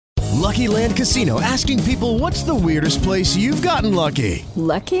Lucky Land Casino, asking people, what's the weirdest place you've gotten lucky?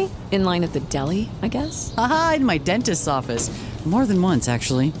 Lucky? In line at the deli, I guess? Aha, in my dentist's office. More than once,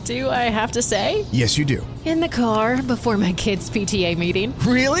 actually. Do I have to say? Yes, you do. In the car before my kids' PTA meeting.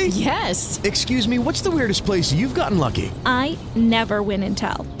 Really? Yes. Excuse me, what's the weirdest place you've gotten lucky? I never win and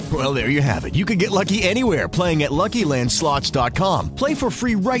tell. Well, there you have it. You can get lucky anywhere, playing at LuckyLandSlots.com. Play for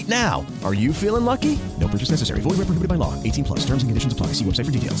free right now. Are you feeling lucky? No purchase necessary. Void where prohibited by law. 18 plus. Terms and conditions apply. See website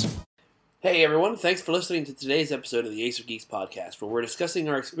for details. Hey everyone, thanks for listening to today's episode of the Ace of Geeks podcast, where we're discussing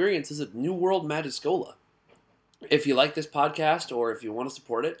our experiences at New World Magischola. If you like this podcast, or if you want to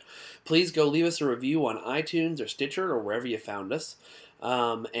support it, please go leave us a review on iTunes or Stitcher or wherever you found us.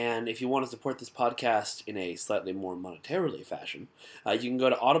 And if you want to support this podcast in a slightly more monetarily fashion, you can go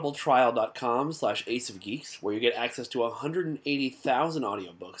to audibletrial.com/aceofgeeks, where you get access to 180,000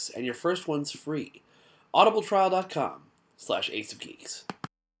 audiobooks, and your first one's free. audibletrial.com/aceofgeeks.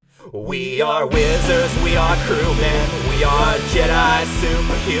 We are wizards, we are crewmen, we are Jedi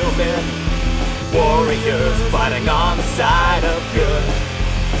superhuman, warriors fighting on the side of good.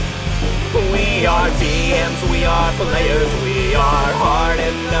 We are DMs, we are players, we are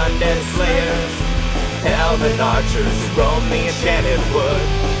hardened undead slayers, elven archers who roam the enchanted wood.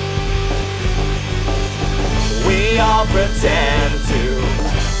 We all pretend to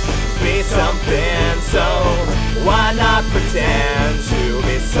be something, so why not pretend to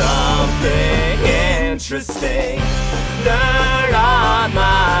be something interesting? Nerd on,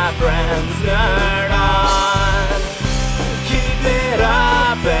 my friends, nerd on. Keep it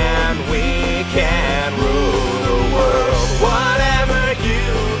up and we can rule the world. Whatever you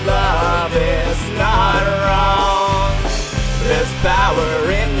love is not wrong. There's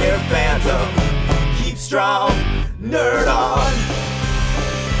power in your phantom. Keep strong, nerd on.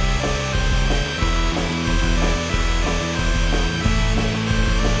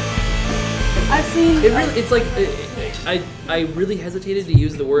 I've seen. It's like I really hesitated to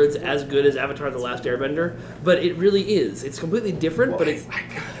use the words as good as Avatar: The Last Airbender, but it really is. It's completely different, but it's. I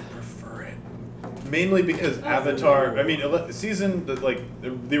kind of prefer it, mainly because Avatar. I mean,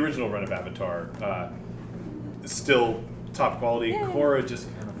 the original run of Avatar is still top quality. Yeah. Korra just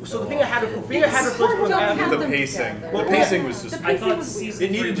kind of. So the thing I had to put was the pacing. The pacing was just. I thought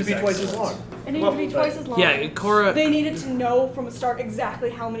it needed to be twice as long. It needed to be twice as long. Yeah, Korra. They needed to know from the start exactly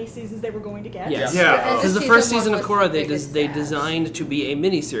how many seasons they were going to get. Yes. Yeah. Because the first season of Korra, they designed to be a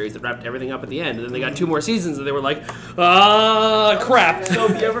mini-series that wrapped everything up at the end, and then they got 2 more seasons, and they were like, crap. So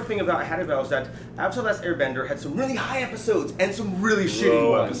the other thing I had about was that Avatar: The Last Airbender had some really high episodes and some really shitty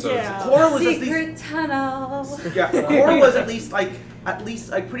ones. Yeah. Korra was Secret tunnels. Korra was at least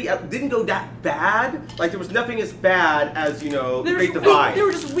pretty didn't go that bad. Like there was nothing as bad as the Great Divide. There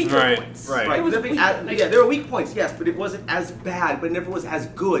were just weaker points. Right. It was there were weak points, yes, but it wasn't as bad, but it never was as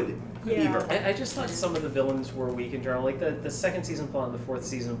good either. I just thought some of the villains were weak in general. Like the second season plot and the fourth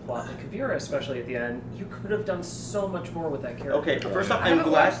season plot, like Kavira especially at the end, you could have done so much more with that character. Okay, first off, I I'm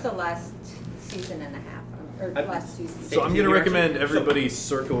haven't glad. watched the last season and a half, or the last 2 seasons. So I'm going to recommend everybody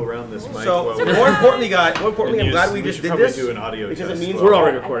circle around this mic. So more importantly, I'm glad we just did this. Do an audio because test. it means We're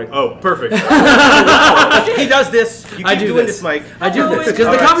already recording. Oh, perfect. He does this. You keep doing this, Mike. I do this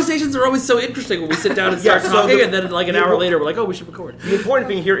because the conversations are always so interesting when we sit down and start talking, and then like an hour later we're like, oh, we should record. The important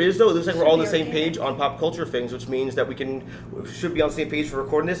thing here is, though, it looks like we're all on the same page on pop culture things, which means that we should be on the same page for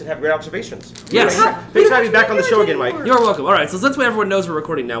recording this and have great observations. Yes. Thanks for having me back on the show again, Mike. You're welcome. All right, so since everyone knows we're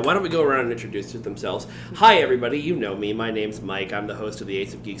recording now, why don't we go around and introduce themselves? Hi, everybody. You know me. My name's Mike. I'm the host of the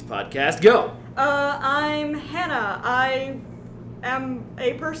Ace of Geeks podcast. Go. I'm Hannah. I am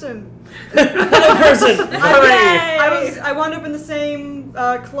a person. I wound up in the same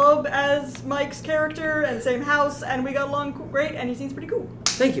club as Mike's character and same house, and we got along great, and he seems pretty cool.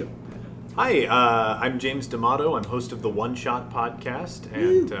 Thank you. Hi, I'm James D'Amato. I'm host of the One Shot podcast,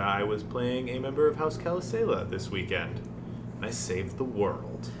 and I was playing a member of House Calisela this weekend. And I saved the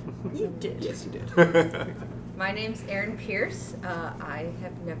world. You did. Yes, you did. My name's Erin Pierce. I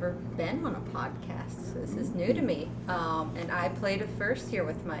have never been on a podcast, so this is new to me. And I played a first year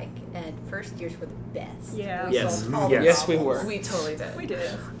with Mike, and first years were the best. Yeah. Yes. solved all the Yes, we problems. were. We totally did. We did.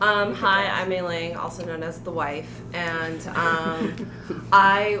 Hi, I'm Mae Linh, also known as the wife, and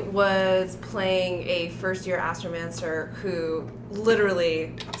I was playing a first-year astromancer who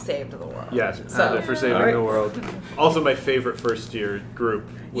literally saved the world. Yes, So- for saving the world. Also, my favorite first-year group.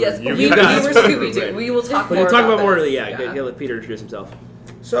 Yes, you we were guys. Scooby-Doo. We will talk more We'll talk about this. more. Yeah, let Peter introduce himself.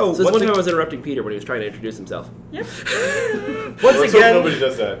 So this one time I was interrupting Peter when he was trying to introduce himself. Yep. Once again, nobody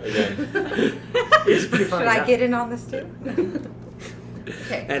does that again. It's pretty funny. Should I get in on this too?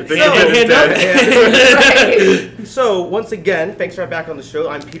 Okay. And hand up. Right. So, once again, thanks for having me back on the show.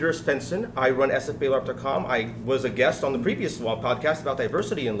 I'm Peter Svennson. I run sfblarp.com. I was a guest on the previous podcast about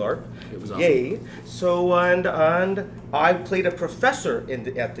diversity in LARP. It was awesome. Yay. So, and I played a professor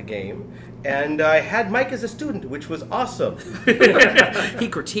at the game, and I had Mike as a student, which was awesome. He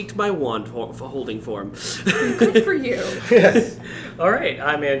critiqued my wand holding form. Good for you. Yes. All right,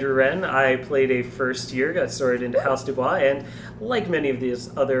 I'm Andrew Wren. I played a first year, got started into House Dubois, and like many of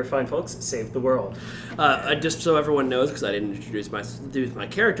these other fine folks, saved the world. Just so everyone knows, because I didn't introduce my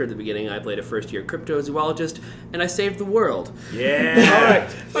character at the beginning, I played a first-year cryptozoologist, and I saved the world. Yeah.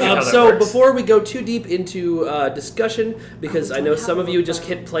 All right. So before we go too deep into discussion, because I know some of you just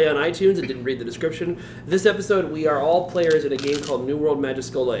hit play on iTunes and didn't read the description, this episode we are all players in a game called New World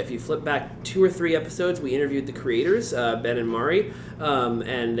Magischola. If you flip back 2 or 3 episodes, we interviewed the creators, Ben and Mari,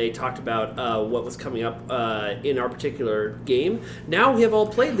 and they talked about what was coming up in our particular game. Now we have all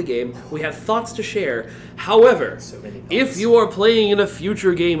played the game. We have thoughts to share. However, if you are playing in a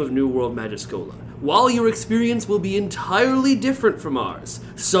future game of New World Magischola, while your experience will be entirely different from ours,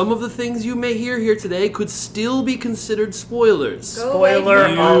 some of the things you may hear here today could still be considered spoilers. Spoiler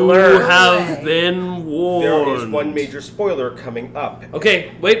You alert. have been warned. There is one major spoiler coming up.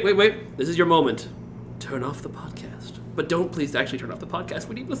 Okay, wait. This is your moment. Turn off the podcast. But don't please actually turn off the podcast.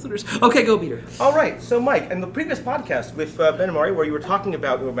 We need listeners. Okay, go, Peter. All right, so Mike, in the previous podcast with Ben and Mari, where you were talking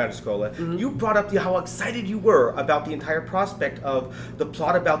about New World Magischola, you brought up how excited you were about the entire prospect of the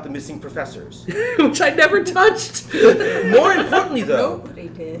plot about the missing professors. Which I never touched. More importantly, though, Nobody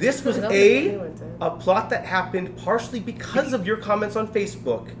did. this was a plot that happened partially because of your comments on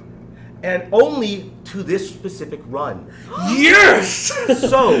Facebook, and only to this specific run. Yes!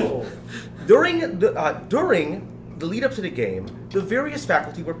 So, during the lead up to the game, the various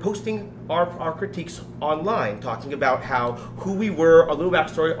faculty were posting our critiques online, talking about who we were, a little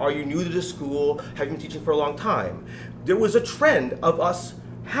backstory, are you new to the school, have you been teaching for a long time? There was a trend of us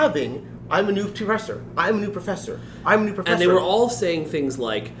having, I'm a new professor, I'm a new professor, I'm a new professor. And they were all saying things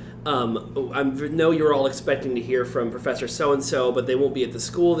like, I know you're all expecting to hear from Professor so-and-so, but they won't be at the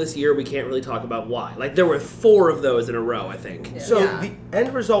school this year, we can't really talk about why. Like, there were 4 of those in a row, I think. So the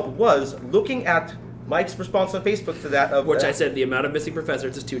end result was, looking at Mike's response on Facebook to that, of which I said the amount of missing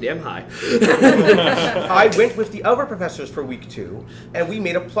professors is too damn high. I went with the other professors for week 2, and we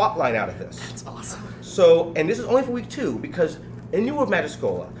made a plot line out of this. That's awesome. So, and this is only for week 2, because in New World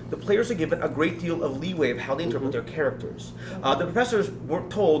Magischola, the players are given a great deal of leeway of how they interpret their characters. The professors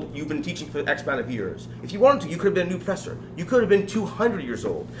weren't told, you've been teaching for X amount of years. If you wanted to, you could have been a new professor. You could have been 200 years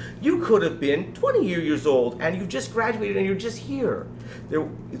old. You could have been 20 years old, and you just graduated and you're just here. There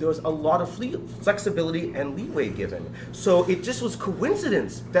was a lot of flexibility and leeway given. So it just was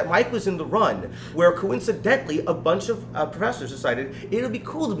coincidence that Mike was in the run, where coincidentally a bunch of professors decided it would be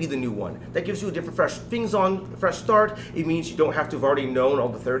cool to be the new one. That gives you a different fresh start. It means you don't have to have already known all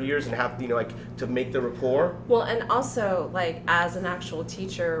the third years and have to make the rapport. Well, and also, as an actual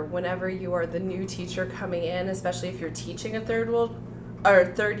teacher, whenever you are the new teacher coming in, especially if you're teaching a third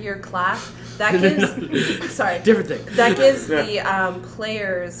year class, that gives different thing. That gives the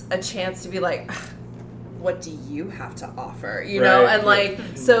players a chance to be like, what do you have to offer? You know,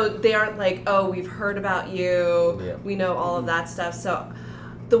 and so they aren't like, oh, we've heard about you, we know all of that stuff. So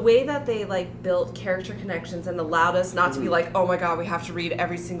the way that they built character connections and allowed us not to be like, oh my god, we have to read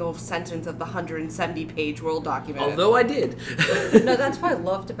every single sentence of the 170-page world document. Although I did. No, that's what I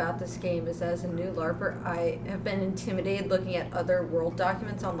loved about this game, is as a new LARPer, I have been intimidated looking at other world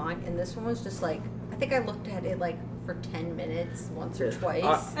documents online, and this one was just I think I looked at it for 10 minutes once or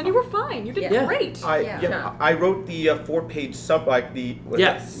twice. And you were fine. You did great. I wrote the 4-page six-page.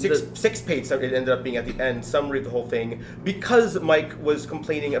 So it ended up being at the end summary of the whole thing because Mike was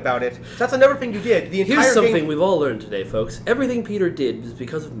complaining about it. So that's another thing you did. Here's something we've all learned today, folks. Everything Peter did was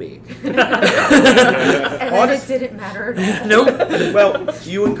because of me. And then it didn't matter at all. Nope. Well,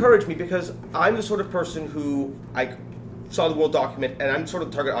 you encouraged me because I'm the sort of person who saw the world document, and I'm sort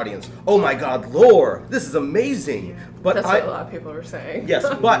of the target audience. Oh my God, lore! This is amazing. But that's what a lot of people are saying. Yes,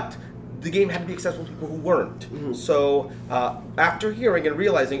 but the game had to be accessible to people who weren't. Mm-hmm. So after hearing and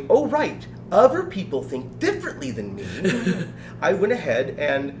realizing, oh right, other people think differently than me, I went ahead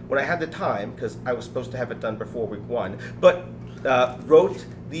and when I had the time, because I was supposed to have it done before week 1, but wrote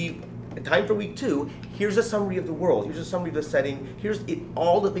the time for week 2. Here's a summary of the world. Here's a summary of the setting. Here's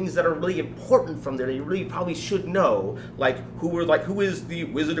all the things that are really important from there that you really probably should know, who is the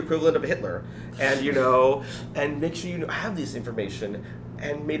wizard equivalent of Hitler, and and make sure you have this information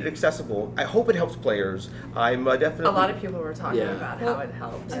and made it accessible. I hope it helps players. I'm definitely. A lot of people were talking about how it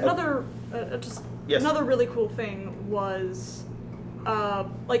helped. Another really cool thing was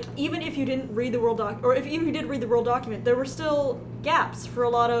like even if you didn't read the world or if you did read the world document, there were still gaps for a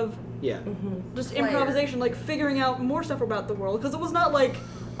lot of just improvisation, like figuring out more stuff about the world, because it was not like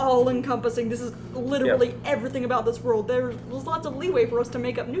all-encompassing. This is literally everything about this world. There was lots of leeway for us to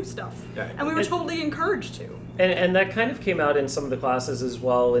make up new stuff, and we were totally encouraged to. And that kind of came out in some of the classes as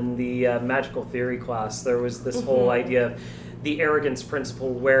well. In the magical theory class, there was this whole idea of the arrogance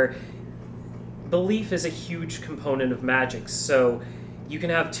principle, where belief is a huge component of magic. So you can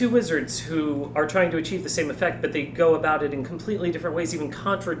have two wizards who are trying to achieve the same effect, but they go about it in completely different ways, even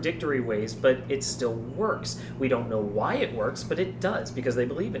contradictory ways, but it still works. We don't know why it works, but it does, because they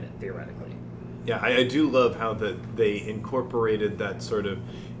believe in it, theoretically. Yeah, I do love how they incorporated that sort of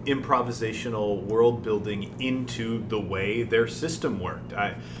improvisational world building into the way their system worked.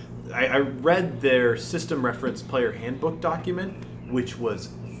 I read their system reference player handbook document, which was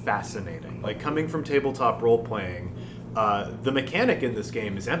fascinating. Like, coming from tabletop role-playing, the mechanic in this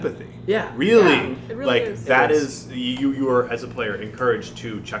game is empathy. Yeah. Really, yeah, it really like, is. that is, you are, as a player, encouraged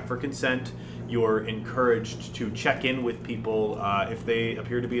to check for consent. You're encouraged to check in with people if they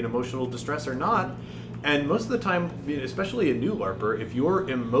appear to be in emotional distress or not. And most of the time, especially a new LARPer, if you're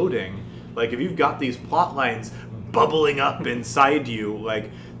emoting, like if you've got these plot lines bubbling up inside you,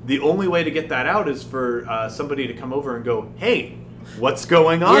 like the only way to get that out is for somebody to come over and go, hey, what's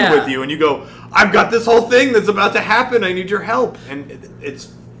going on with you? And you go, I've got this whole thing that's about to happen. I need your help. And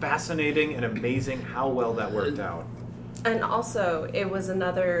it's fascinating and amazing how well that worked out. And also, it was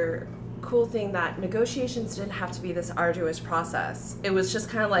another cool thing that negotiations didn't have to be this arduous process. It was just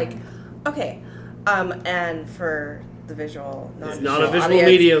kind of like, okay, and for the visual, not a visual audience,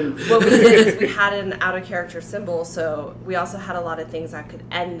 medium. What we did is we had an out-of-character symbol, so we also had a lot of things that could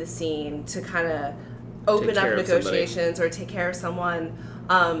end the scene to kind of open up negotiations or take care of someone.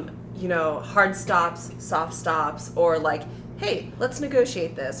 Hard stops, soft stops, or like, hey, let's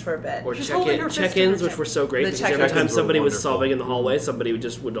negotiate this for a bit. Or check-ins, which were so great, because every time somebody was sobbing in the hallway, somebody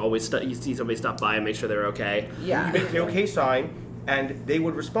would always you see somebody stop by and make sure they're okay. Yeah. You make the okay sign, and they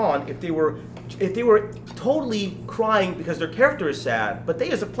would respond if they were totally crying because their character is sad, but they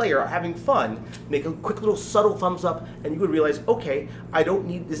as a player are having fun. Make a quick little subtle thumbs up, and you would realize, okay,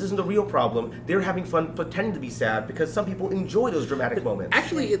 this isn't a real problem. They're having fun pretending to be sad, because some people enjoy those dramatic moments.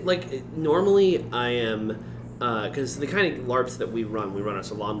 Actually, normally I am, because the kind of LARPs that we run our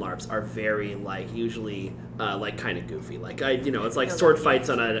salon LARPs, are very, usually, kind of goofy. It's like sword fights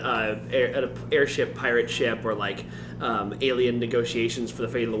on an airship, pirate ship, or alien negotiations for the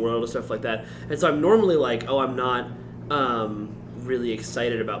fate of the world and stuff like that. And so I'm normally I'm not really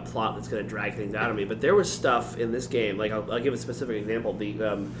excited about plot that's going to drag things out of me. But there was stuff in this game, I'll give a specific example. We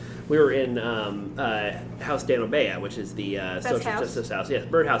were in House Dan Obea, which is the social justice house. Yes,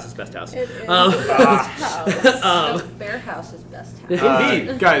 Birdhouse is best house. It is best house. Bear House is best house.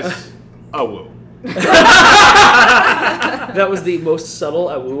 Indeed, guys. Oh, whoa. That was the most subtle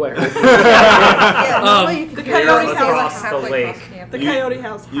woo I heard. The Coyote House across the lake. The Coyote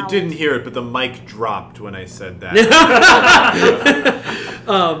House. You didn't hear it, but the mic dropped when I said that.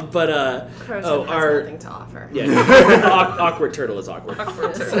 Crowson has nothing to offer. Yeah, awkward turtle is awkward.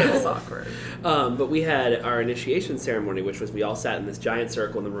 Awkward turtle is awkward. But we had our initiation ceremony, which was we all sat in this giant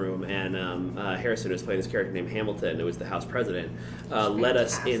circle in the room, and Harrison was playing this character named Hamilton, who was the house president, led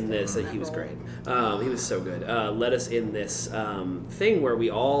us in this. He was great. He was so good. Led us in this thing where we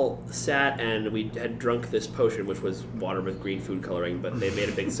all sat and we had drunk this potion, which was water with green food coloring, but they made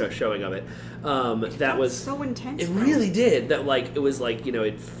a big showing of it. That was so intense. It really did. That it was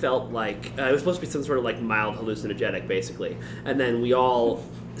it felt like it was supposed to be some sort of mild hallucinogenic, basically. And then we all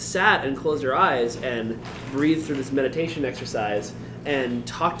sat and closed our eyes and breathed through this meditation exercise and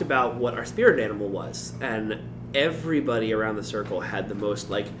talked about what our spirit animal was. And everybody around the circle had the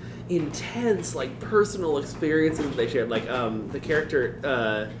most intense personal experiences that they shared. The character,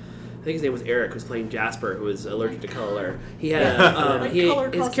 I think his name was Eric, who's playing Jasper, who was allergic to color. He had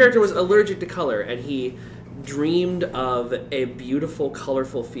his character was allergic to color, and he dreamed of a beautiful,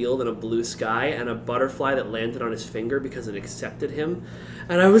 colorful field and a blue sky and a butterfly that landed on his finger because it accepted him.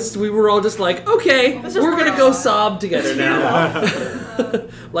 And we were all just okay, we're gonna go sob together now.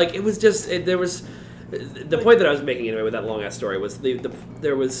 It was just there was the point that I was making anyway with that long ass story was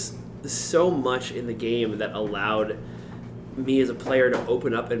there was so much in the game that allowed me as a player to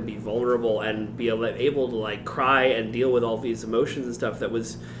open up and be vulnerable and be able to cry and deal with all these emotions and stuff. That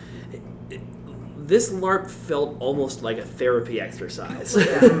was this LARP felt almost like a therapy exercise.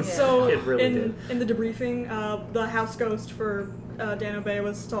 So It really in the debriefing, the house ghost for Dan O'Bay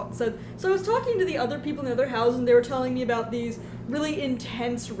said, so I was talking to the other people in the other house, and they were telling me about these really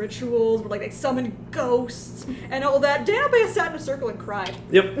intense rituals where like they summon ghosts and all that. Dan O'Bay sat in a circle and cried.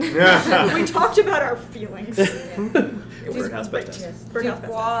 Yep. We talked about our feelings. Birdhouse, best house.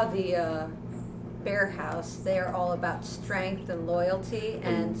 Dubois, the bear house, they are all about strength and loyalty,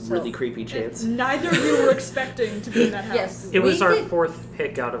 and so Really creepy chants. Neither of you were expecting to be in that house. Yes, It was we our did- 4th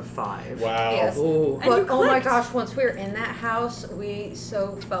pick out of 5. Wow. Yes. Ooh. And you But oh my clicked. gosh, once we were in that house, we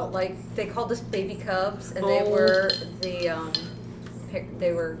so felt like they called us baby cubs, and they Oh. were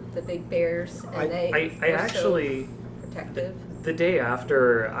they were the big bears, and they I were actually, so protective. the day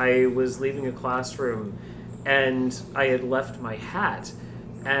after, I was leaving a classroom and I had left my hat,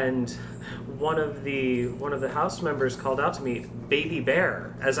 and one of the house members called out to me, "Baby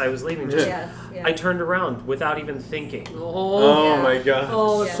bear," as I was leaving. Just Yes, yeah. I turned around without even thinking. Oh Yeah. my god.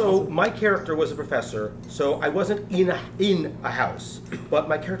 Oh, Yeah. So my character was a professor, so I wasn't in a house. But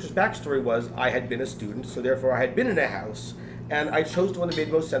my character's backstory was I had been a student, so therefore I had been in a house, and I chose the one that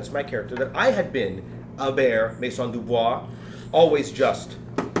made most sense to my character, that I had been a bear, Maison Dubois, always just.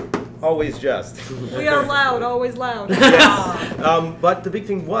 Always just. We are loud, always loud. But the big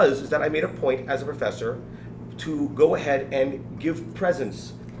thing is that I made a point as a professor to go ahead and give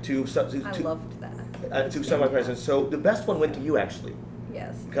presents to some. I loved that. To some of my presents. So the best one went to you actually.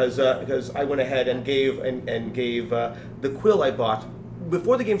 Yes. Because I went ahead and gave the quill I bought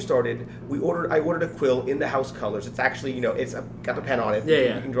before the game started. I ordered a quill in the house colors. It's actually it's got the pen on it.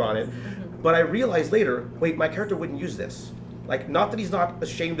 Yeah. You can draw on it. But I realized later, wait, my character wouldn't use this. Like, not that he's not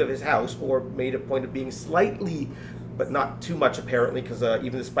ashamed of his house or made a point of being slightly, but not too much apparently, because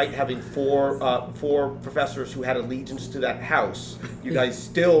even despite having four professors who had allegiance to that house, you guys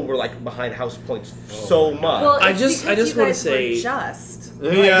still were like behind house points so much. Well, I it's just because you want to guys were say just.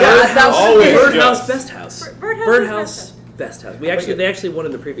 that was always Birdhouse, just. best house. Birdhouse, best house. They actually won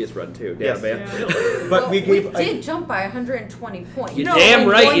in the previous run too. Yes. Yeah. But we we gave. did jump by 120 points. You're damn in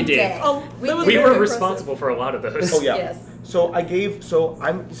right one you did. day. Oh, that was We very were impressive. responsible for a lot of those. Oh yeah. Yes. So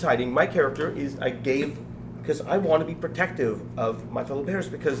I'm deciding my character I gave because I want to be protective of my fellow bears,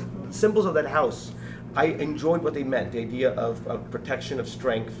 because the symbols of that house, I enjoyed what they meant, the idea of protection, of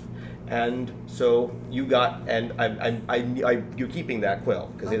strength, and so you got, and you're keeping that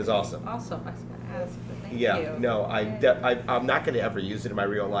quill because it is awesome. Awesome. I was going to ask, but thank Yeah, you. no, I'm not going to ever use it in my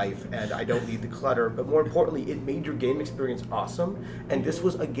real life, and I don't need the clutter. But more importantly, it made your game experience awesome, and this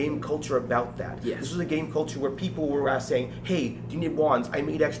was a game culture about that. Yes. This was a game culture where people were saying, "Hey, do you need wands? I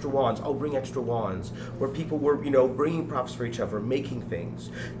made extra wands. I'll bring extra wands." Where people were, bringing props for each other, making things.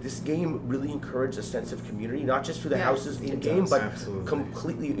 This game really encouraged a sense of community, not just for the Yes, houses in it game, does, but absolutely.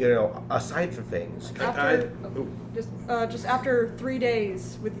 completely, aside from things. Just after 3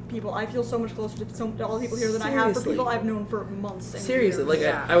 days with people, I feel so much closer to all the people here than I have for Seriously. people I've known for months. And Seriously, years.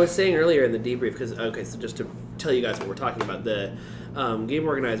 like I was saying earlier in the debrief, because so just to tell you guys what we're talking about, the game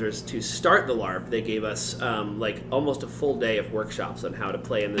organizers, to start the LARP, they gave us almost a full day of workshops on how to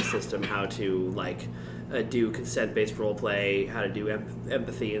play in this system, how to do consent-based role play, how to do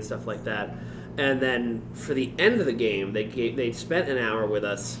empathy and stuff like that. And then for the end of the game, they spent an hour with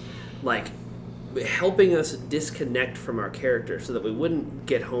us, helping us disconnect from our character so that we wouldn't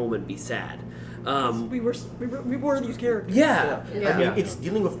get home and be sad. we were these characters. Yeah. I mean, it's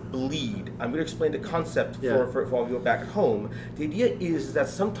dealing with bleed. I'm going to explain the concept for all of you back at home. The idea is that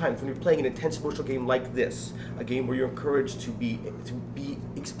sometimes when you're playing an intense emotional game like this, a game where you're encouraged to be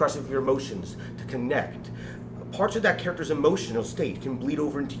expressive of your emotions, to connect, parts of that character's emotional state can bleed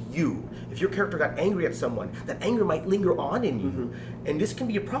over into you. If your character got angry at someone, that anger might linger on in you, and this can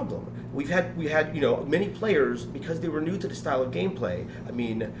be a problem. We had many players, because they were new to the style of gameplay,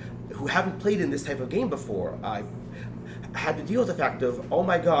 who haven't played in this type of game before. I had to deal with the fact of, oh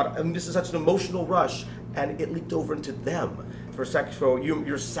my god, this is such an emotional rush, and it leaked over into them. For a second,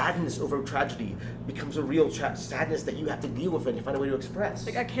 your sadness over tragedy becomes a real sadness that you have to deal with and you find a way to express.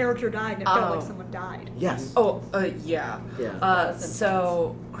 Like a character died and it felt like someone died. Yes. Yeah. Yeah.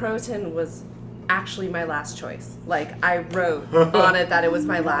 So Croton was actually my last choice. I wrote on it that it was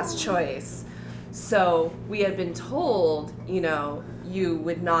my last choice. So we had been told, you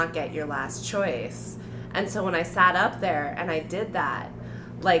would not get your last choice. And so when I sat up there and I did that,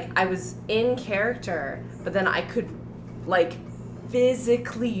 I was in character, but then I could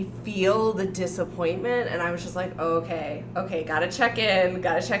physically feel the disappointment, and I was just like, oh, okay, gotta check in,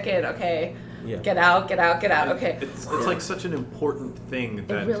 okay, get out, okay. It's like such an important thing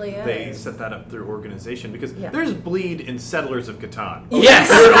that really they is. set that up through organization, because there's bleed in Settlers of Catan. Yes.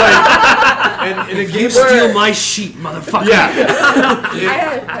 And in a game, you steal my sheep, motherfucker.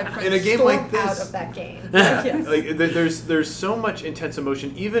 Yeah. In a game like this, out of that game. Yes. like there's so much intense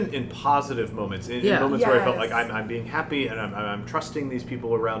emotion, even in positive moments, in moments where I felt like I'm being happy and I'm trusting these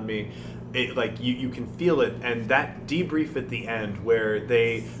people around me. Like you can feel it, and that debrief at the end where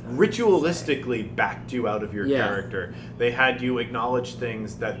they ritualistically backed you out of your character. They had you acknowledge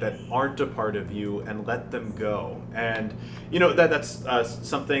things that aren't a part of you and let them go. And that's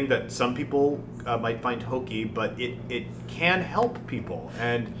something that some people might find hokey, but it can help people.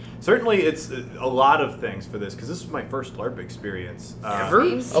 And certainly it's a lot of things for this, because this was my first LARP experience.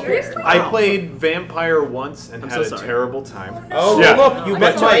 Ever? Seriously? I played Vampire once and had so a sorry. terrible time. Oh, look, you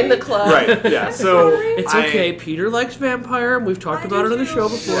met Join the Mike. club. Right, yeah. So It's okay. Peter likes Vampire, and we've talked about it on the show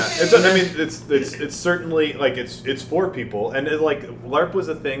before. Yeah. It's certainly like it's for people, and LARP was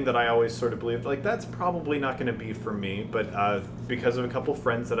a thing that I always sort of believed like that's probably not going to be for me, but because of a couple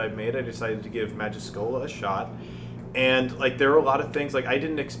friends that I've made, I decided to give Magischola a shot. And like there were a lot of things like I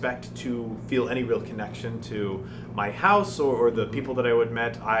didn't expect to feel any real connection to my house or the people that I would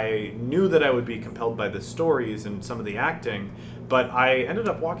met. I knew that I would be compelled by the stories and some of the acting, but I ended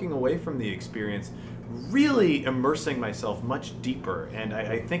up walking away from the experience really immersing myself much deeper. And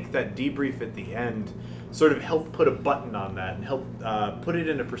I think that debrief at the end sort of helped put a button on that and help put it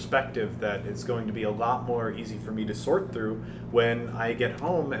in a perspective that it's going to be a lot more easy for me to sort through when I get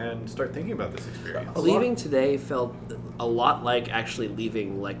home and start thinking about this experience. Leaving today felt a lot like actually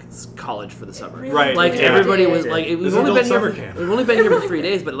leaving like college for the summer. Really Right. Like everybody was like, we've only been here. We've only been here for 3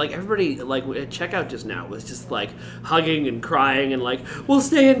 days, but like everybody like at checkout just now was just like hugging and crying and like, we'll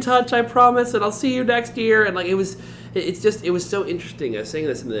stay in touch, I promise, and I'll see you next year. And like it was so interesting. I was saying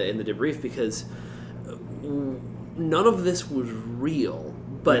this in the debrief because none of this was real,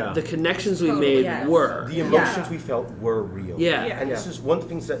 but the connections we made were. The emotions we felt were real. Yeah. And this is one of the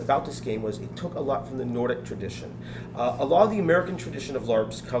things about this game was it took a lot from the Nordic tradition. A lot of the American tradition of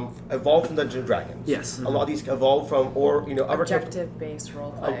LARPs evolved from Dungeons and Dragons. Yes. A lot of these evolved from, or other Objective-based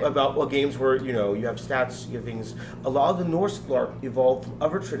role-play. about games where you have stats, you have things. A lot of the Norse LARP evolved from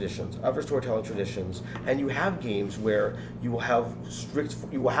other traditions, other storytelling traditions, and you have games where you will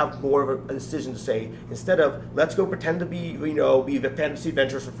have more of a decision to say, instead of let's go pretend to be be fantasy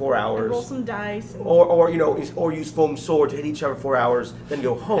adventures for 4 hours, and roll some dice, or use foam sword to hit each other for 4 hours, then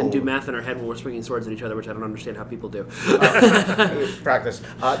go home and do math in our head when we're swinging swords at each other, which I don't understand how people do. Practice.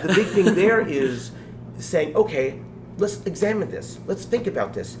 The big thing there is saying, okay, let's examine this. Let's think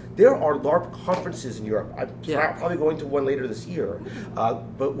about this. There are LARP conferences in Europe. I'm probably going to one later this year,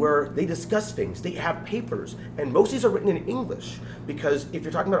 but where they discuss things. They have papers, and most of these are written in English, because if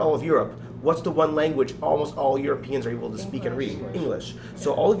you're talking about all of Europe, what's the one language almost all Europeans are able to speak and read? English.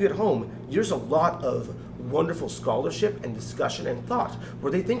 So all of you at home, there's a lot of wonderful scholarship and discussion and thought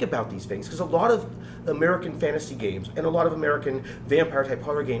where they think about these things, because a lot of American fantasy games and a lot of American vampire type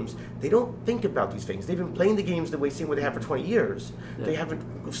horror games, they don't think about these things. They've been playing the games the same way they have for 20 years. They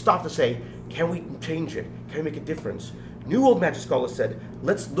haven't stopped to say, can we change it? Can we make a difference? New World Magischola said,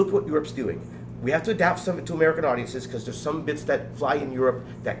 let's look at what Europe's doing. We have to adapt some of it to American audiences because there's some bits that fly in Europe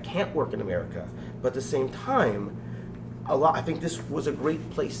that can't work in America. But at the same time, I think this was a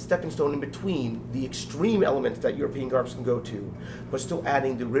great stepping stone in between the extreme elements that European LARPs can go to, but still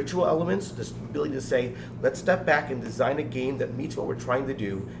adding the ritual elements, this ability to say, let's step back and design a game that meets what we're trying to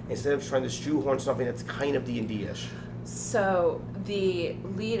do, instead of trying to shoehorn something that's kind of D&D-ish. So the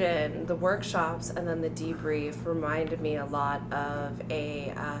lead-in, the workshops, and then the debrief reminded me a lot of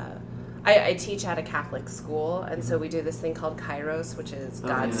I teach at a Catholic school, and so we do this thing called Kairos, which is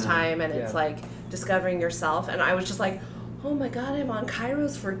God's time, and it's like discovering yourself. And I was just like, oh my God, I'm on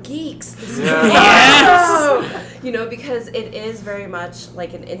Kairos for geeks. This is awesome! Because it is very much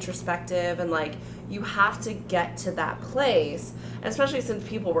like an introspective, and like you have to get to that place. And especially since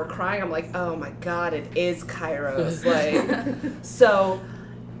people were crying, I'm like, oh my God, it is Kairos. So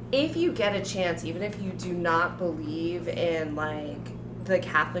if you get a chance, even if you do not believe in like the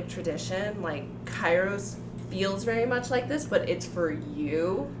Catholic tradition, like Kairos feels very much like this, but it's for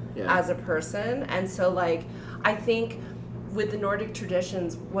you as a person. And so like I think with the Nordic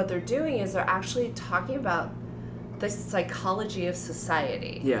traditions, what they're doing is they're actually talking about the psychology of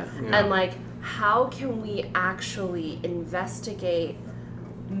society. And like how can we actually investigate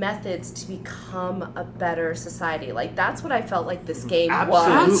methods to become a better society. Like that's what I felt like this game was.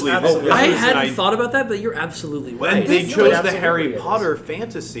 Absolutely. I hadn't thought about that, but you're absolutely right. And they chose the Harry Potter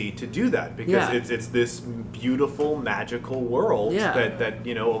fantasy to do that because it's this beautiful magical world that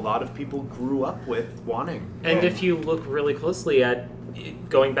a lot of people grew up with wanting. And if you look really closely at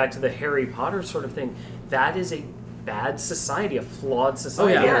going back to the Harry Potter sort of thing, that is a bad society, a flawed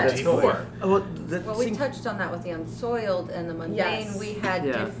society. That's Well, we touched on that with the Unsoiled and the Mundane. Yes. We had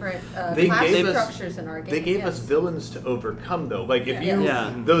different They class gave us- structures in our game. They gave us villains to overcome, though. Like, if you...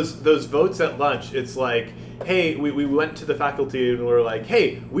 Yeah. Those votes at lunch, it's like, hey, we went to the faculty and we're like,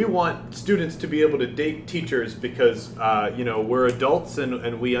 hey, we want students to be able to date teachers because, we're adults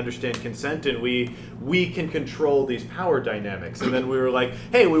and we understand consent and we can control these power dynamics. And then we were like,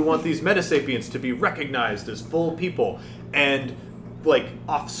 hey, we want these metasapiens to be recognized as full people. And, like,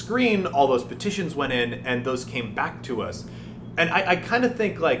 off screen, all those petitions went in and those came back to us. And I kind of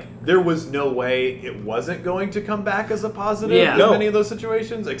think, like, there was no way it wasn't going to come back as a positive in many of those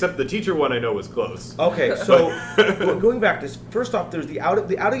situations, except the teacher one I know was close. Okay, so going back to this, first off, there's the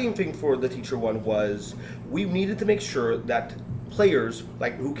out-of-game thing for the teacher one was we needed to make sure that players,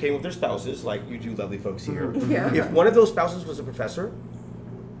 like, who came with their spouses, like you two lovely folks here, if one of those spouses was a professor,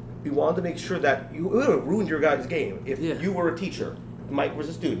 we wanted to make sure that you would have ruined your guys' game. If you were a teacher, Mike was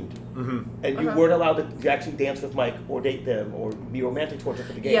a student, and you weren't allowed to actually dance with Mike or date them or be romantic towards her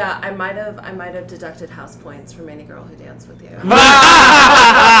for the game. Yeah, I might have deducted house points from any girl who danced with you.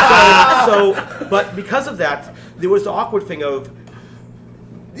 But because of that, there was the awkward thing of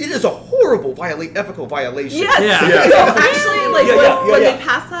it is a horrible ethical violation. Yes. Actually, when they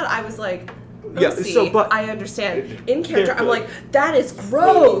passed that, I was like, I understand. In character, I'm like, that is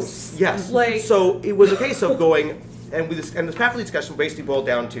gross. Yes. Like, so it was a case of going. And the faculty discussion basically boiled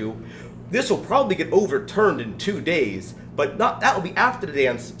down to, this will probably get overturned in 2 days, but that will be after the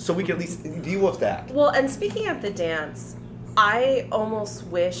dance, so we can at least deal with that. Well, and speaking of the dance, I almost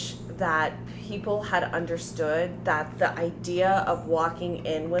wish that people had understood that the idea of walking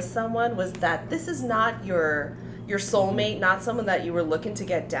in with someone was that this is not your soulmate, not someone that you were looking to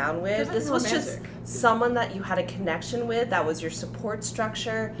get down with. This was just someone that you had a connection with, that was your support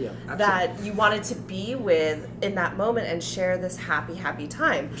structure, that you wanted to be with in that moment and share this happy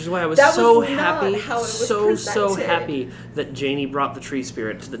time. Which is why I was that so was happy, so happy that Janie brought the tree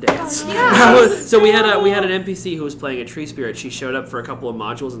spirit to the dance. So we had an NPC who was playing a tree spirit. She showed up for a couple of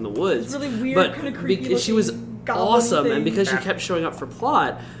modules in the woods. It's really weird, kind of creepy. She was awesome, and because she kept showing up for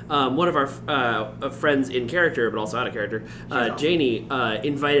plot, one of our friends in character, but also out of character, Janie,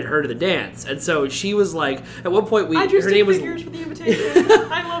 invited her to the dance, and so she was like, at one point I drew stick figures for the invitation.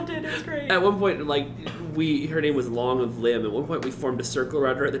 I loved it. It was great. At one point, her name was Long of Limb. At one point, we formed a circle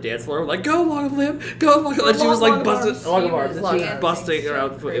around her at the dance floor. We're like, go Long of Limb, go Long of Limb. And she was like busting Long of Arms. She was busting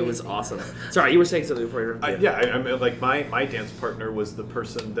around. It was awesome. Sorry, you were saying something before. I mean, like my dance partner was the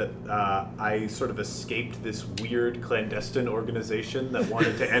person that I sort of escaped this weird clandestine organization that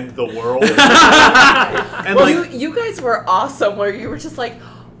wanted to end the world. And you guys were awesome. Where you were just like,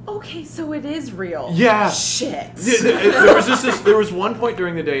 okay, so it is real. Yeah. Shit. There was one point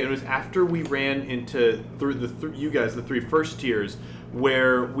during the day, and it was after we ran into you guys, the 3 first tiers,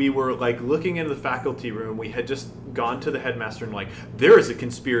 where we were like looking into the faculty room. We had just gone to the headmaster and like, there is a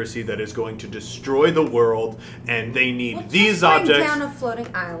conspiracy that is going to destroy the world, and they need these objects. Bring down a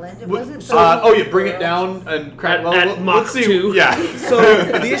floating island. It wasn't. Bring it down and crack. Mach 2. Yeah. So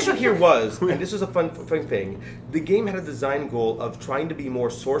the issue here was, and this is a fun thing. The game had a design goal of trying to be more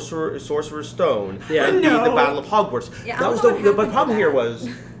Sorcerer's Stone and be the Battle of Hogwarts. Yeah, that was the problem here was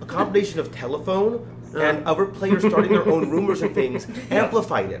a combination of telephone and other players starting their own rumors and things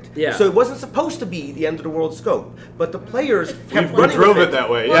amplified it. Yeah. So it wasn't supposed to be the end of the world scope, but the players kept running drove with it that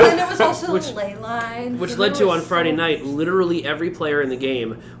way. Well, and there was also ley lines. Which led to, on Friday night, literally every player in the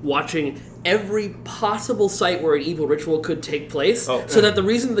game watching every possible site where an evil ritual could take place, so that the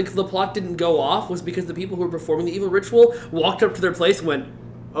reason the plot didn't go off was because the people who were performing the evil ritual walked up to their place and went,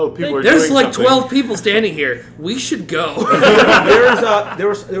 people are there's doing like something. 12 people standing here. We should go. There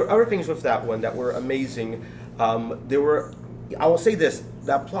were other things with that one that were amazing. I will say this: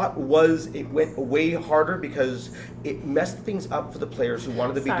 that plot went way harder because it messed things up for the players who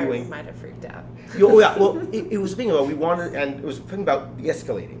wanted to be doing. We might have freaked out. It was a thing though. We wanted, and it was a thing about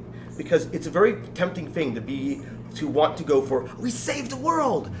de-escalating because it's a very tempting thing to want to go for. We saved the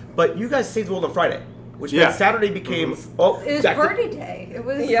world, but you guys saved the world on Friday. Which meant Saturday became it was party day. It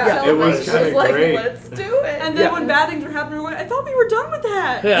was it was kind of like, great. let's do it. And then when bad things were happening, I thought we were done with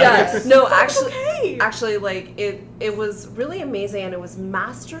that. No, okay. Actually, like it was really amazing, and it was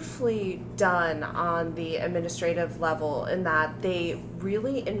masterfully done on the administrative level in that they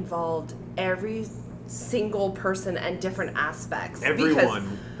really involved every single person and different aspects.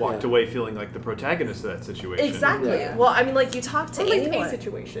 Everyone walked away feeling like the protagonist of that situation. Exactly. Yeah. Well, I mean, like you talk to at least anyone. A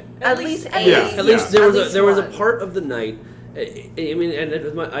situation. At least there was a part of the night I mean,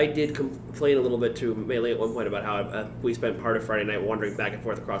 and I did complain a little bit to Mae Linh at one point about how we spent part of Friday night wandering back and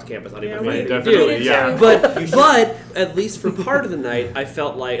forth across campus, not even finding anything to do. Yeah. But at least for part of the night, I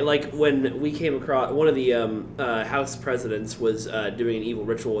felt like when we came across one of the house presidents was doing an evil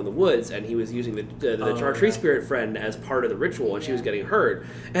ritual in the woods, and he was using our tree spirit friend as part of the ritual, and she was getting hurt.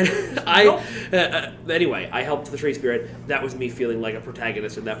 And anyway, I helped the tree spirit. That was me feeling like a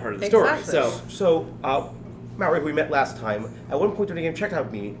protagonist in that part of the story. So. Mallory, who we met last time, at one point during the game checked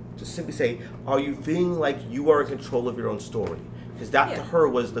out me to simply say, are you feeling like you are in control of your own story? Because that to her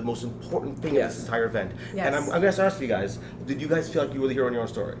was the most important thing of this entire event. Yes. And I'm going to ask you guys, did you guys feel like you were the hero in your own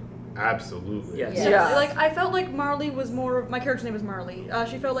story? Absolutely. Yes. Yeah. Like, I felt like Marley was more of, my character's name was Marley.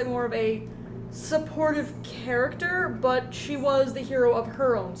 She felt like more of a supportive character, but she was the hero of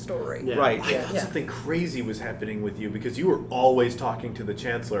her own story. Yeah. Right. I thought something crazy was happening with you because you were always talking to the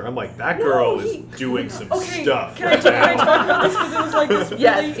Chancellor. I'm like, that girl is doing some stuff. Can I talk about this because it was like this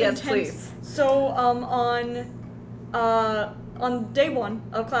really intense. Please. So on day one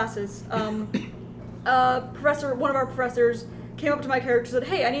of classes, one of our professors came up to my character and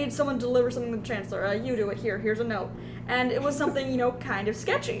said, "Hey, I need someone to deliver something to the Chancellor. You do it. Here's a note." And it was something, kind of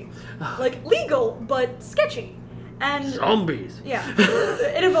sketchy. Like, legal, but sketchy. And zombies. Yeah.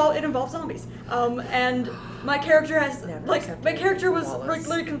 It involved zombies. And my character my character was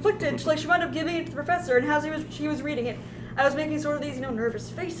really conflicted. She wound up giving it to the professor, and as she was reading it, I was making sort of these, nervous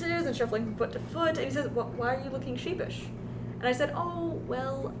faces and shuffling from foot to foot, and he says, "Well, why are you looking sheepish?" And I said, "Oh,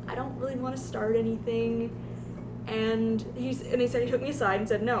 well, I don't really want to start anything." And he said, he took me aside and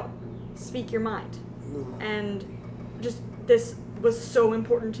said, "No, speak your mind." And just this was so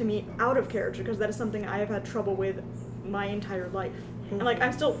important to me out of character because that is something I have had trouble with my entire life. And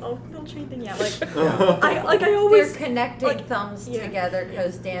I'm still little chain thing, I always they're connecting thumbs together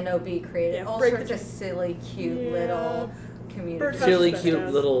because Dan O.B. created all sorts of silly, cute little community. Silly,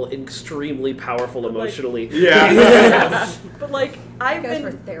 cute, little, extremely powerful emotionally. But I've been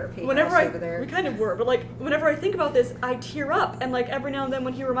for therapy. Whenever over there. we kind of were, but whenever I think about this, I tear up, and every now and then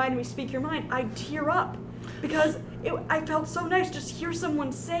when he reminded me, "Speak your mind," I tear up. Because I felt so nice just hear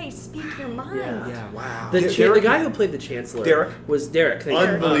someone say, "Speak your mind." Yeah. Wow. The guy who played the Chancellor was Derek.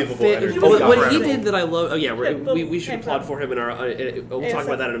 Unbelievable. What he did that I love. Oh yeah, we should applaud for him in our. We'll talk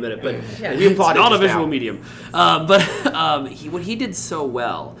about that in a minute. But it's not a visual medium. But what he did so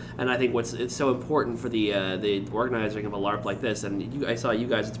well, and I think it's so important for the organizing of a LARP like this, and I saw you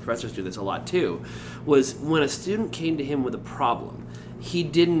guys as professors do this a lot too, was when a student came to him with a problem, he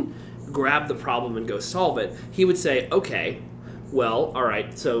didn't grab the problem and go solve it. He would say, "Okay, well, all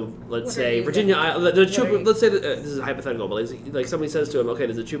right. So let's say Virginia. Let's say that this is hypothetical, but somebody says to him, "Okay,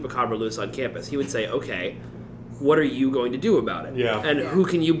 there's a chupacabra loose on campus." He would say, "Okay, what are you going to do about it? And who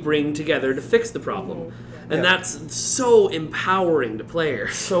can you bring together to fix the problem?" And that's so empowering to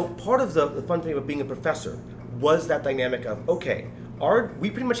players. So part of the fun thing about being a professor was that dynamic of we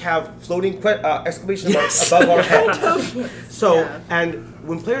pretty much have floating exclamation marks above our heads. And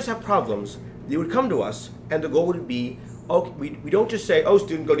when players have problems, they would come to us, and the goal would be, we don't just say, "Oh,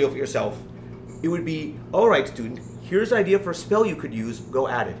 student, go deal with it yourself." It would be, "All right, student, here's an idea for a spell you could use, go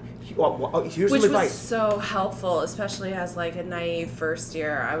at it. Here's some advice." Which was so helpful, especially as a naive first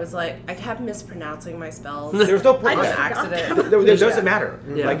year. I was I kept mispronouncing my spells. There's no point. On accident. It doesn't matter.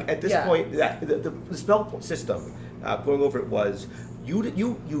 Yeah. At this point, the spell system, going over it was, you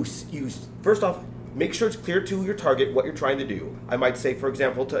first off, make sure it's clear to your target what you're trying to do. I might say, for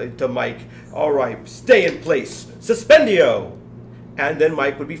example, to Mike, "All right, stay in place, suspendio," and then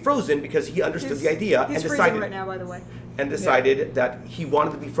Mike would be frozen because he understood the idea and decided. He's freezing right now, by the way. And decided that he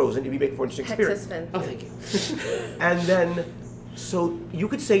wanted to be frozen to be making for interesting experience. Oh, thank you. And then, so you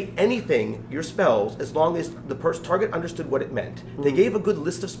could say anything, your spells, as long as the target understood what it meant. They gave a good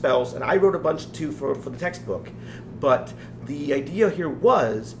list of spells, and I wrote a bunch too for the textbook. But the idea here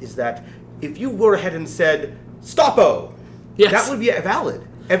is that if you went ahead and said, "Stoppo," that would be valid.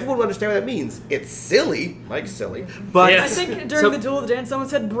 Everyone would understand what that means. It's silly, silly, but I think during the Duel of the Dance, someone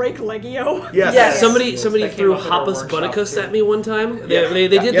said "break Legio." Yes. Somebody threw Hoppus Bunnicus at me one time. They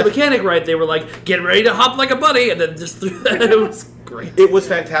did the mechanic right. They were like, "Get ready to hop like a bunny," and then just threw that. It was great. It was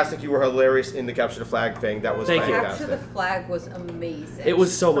fantastic. You were hilarious in the Capture the Flag thing. That was fantastic. Capture the Flag was amazing. It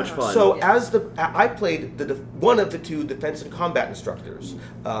was so much fun. So I played one of the two defense and combat instructors,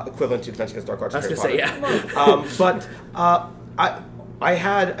 equivalent to Defense Against Dark Arts. I was going to say, but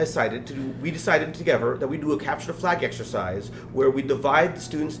we decided together that we do a Capture the Flag exercise where we divide the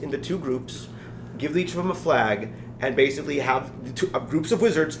students into two groups, give each of them a flag, and basically have groups of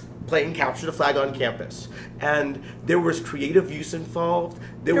wizards playing capture the flag on campus. And there was creative use involved.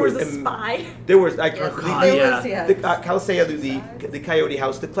 There was a spy. There was like the Coyote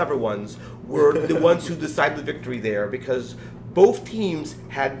House, the clever ones were the ones who decided the victory there, because both teams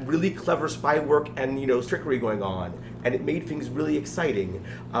had really clever spy work and trickery going on, and it made things really exciting.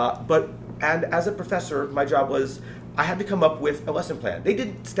 And as a professor, my job was I had to come up with a lesson plan.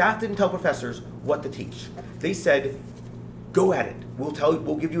 Staff didn't tell professors what to teach. They said, go at it.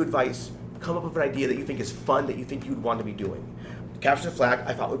 We'll give you advice. Come up with an idea that you think is fun, that you think you'd want to be doing. Capture the flag,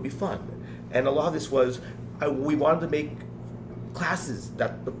 I thought would be fun. And a lot of this was, we wanted to make classes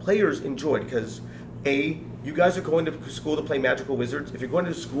that the players enjoyed, because you guys are going to school to play magical wizards. If you're going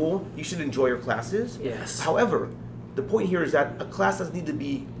to school, you should enjoy your classes. Yes. However, the point here is that a class doesn't need to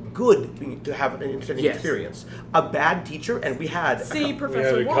be good to have an entertaining experience. A bad teacher, and we had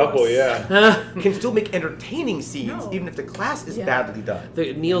Professor Wallace. couple, yeah. can still make entertaining scenes, even if the class is badly done.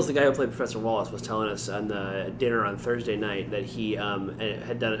 Neil's the guy who played Professor Wallace was telling us on the dinner on Thursday night that he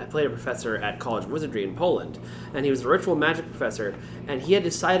had played a professor at College of Wizardry in Poland, and he was a ritual magic professor, and he had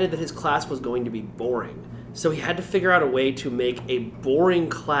decided that his class was going to be boring. So he had to figure out a way to make a boring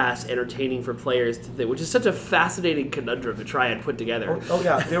class entertaining for players, which is such a fascinating conundrum to try and put together. Oh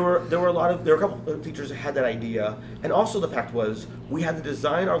yeah, there were a couple of teachers that had that idea, and also the fact was we had to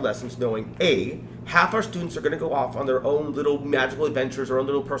design our lessons knowing half our students are going to go off on their own little magical adventures or own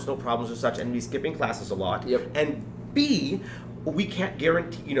little personal problems and such, and be skipping classes a lot. Yep. And B, we can't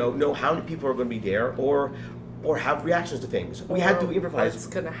guarantee know how many people are going to be there or have reactions to things. We had to improvise. What's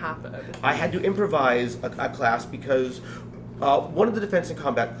going to happen? I had to improvise a class because one of the defense and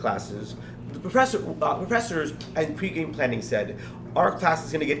combat classes, the professors and pre-game planning said, our class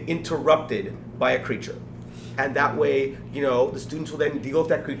is going to get interrupted by a creature. And that way, the students will then deal with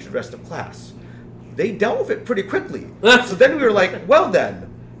that creature the rest of class. They dealt with it pretty quickly. So then we were like, well then.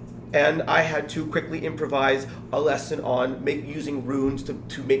 And I had to quickly improvise a lesson on using runes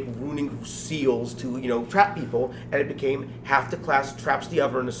to make runing seals to trap people, and it became half the class traps the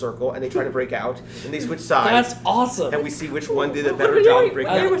other in a circle, and they try to break out, and they switch sides. That's awesome. And we see which one did a better job of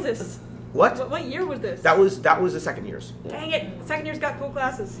breaking out. What year was this? What year was this? That was the second years. Dang it! Second year's got cool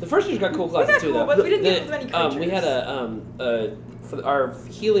classes. The first year's got cool classes too, though. But we didn't get many creatures. We had for our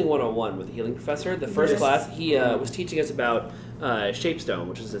Healing 101 with the healing professor. The first class, he was teaching us about Shapestone,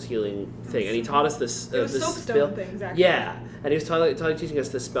 which is this healing thing, and he taught us this this spell. Things, actually. Yeah, and he was teaching us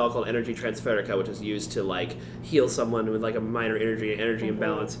this spell called Energy Transferica, which is used to heal someone with a minor energy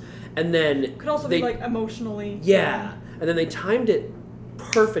imbalance, and then could also be emotionally. Yeah, and then they timed it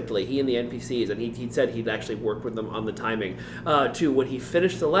perfectly, he and the NPCs, and he said he'd actually worked with them on the timing to when he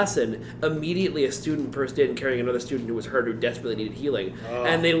finished the lesson, immediately a student burst in carrying another student who was hurt, who desperately needed healing,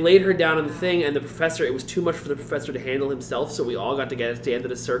 and they laid her down on the thing, and the professor, it was too much for the professor to handle himself, so we all got to stand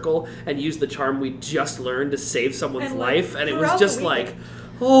in a circle and use the charm we just learned to save someone's life, and it was just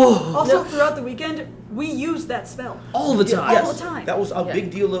Also, throughout the weekend, we used that spell. All the time. Yes, all the time. That was a big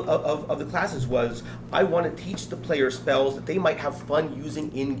deal of the classes was I want to teach the players spells that they might have fun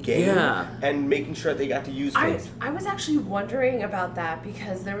using in-game and making sure that they got to use things. I was actually wondering about that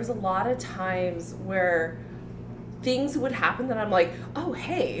because there was a lot of times where things would happen that I'm like, oh,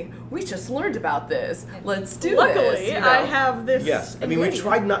 hey, we just learned about this. Let's do this. Luckily, I have this. Yes, I mean,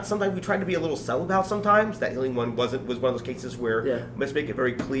 sometimes we tried to be a little subtle about sometimes. That healing one was one of those cases where let's make it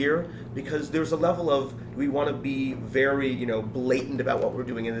very clear, because there's a level of we want to be very, blatant about what we're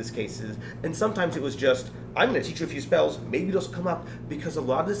doing in these cases. And sometimes it was just, I'm going to teach you a few spells, maybe those come up, because a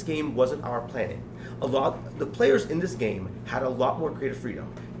lot of this game wasn't our planning. The players in this game had a lot more creative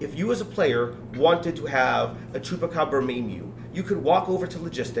freedom. If you as a player wanted to have a Chupacabra maim you could walk over to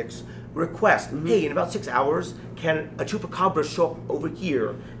logistics, request, hey, in about 6 hours, can a Chupacabra show up over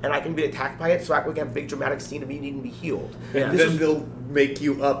here, and I can be attacked by it, so we can have a big dramatic scene of me needing to be healed. And then they'll make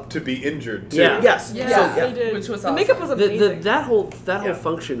you up to be injured too. Yeah. Yes. Yeah, So, they did. Which was the awesome. makeup was amazing. That whole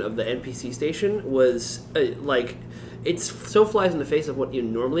function of the NPC station was it's so flies in the face of what you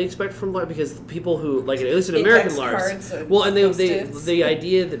normally expect from LARP, because people who at least in American LARPs, and the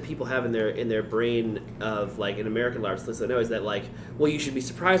idea that people have in their brain of in American LARPs, at least I know, is that you should be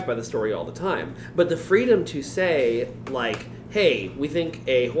surprised by the story all the time, but the freedom to say hey, we think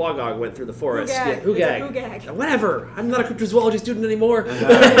a Huagog went through the forest. Hugag. Whatever. I'm not a cryptozoology student anymore.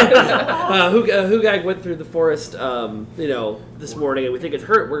 Hugag went through the forest, this morning, and we think it's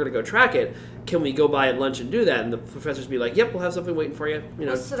hurt. We're going to go track it. Can we go by at lunch and do that? And the professors be like, yep, we'll have something waiting for you.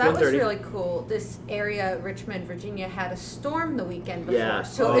 So that was really cool. This area, Richmond, Virginia, had a storm the weekend before. Yeah.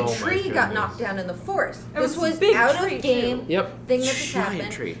 So a tree got knocked down in the forest. This was big out tree, of game Yep. thing that just Giant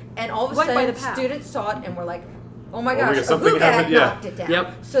happened. tree. And all of a Right by sudden, the path. students saw it and were like, oh my gosh, something happened. knocked it down.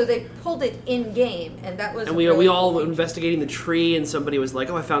 Yep. So they pulled it in game, and that was. And we all were investigating the tree, and somebody was like,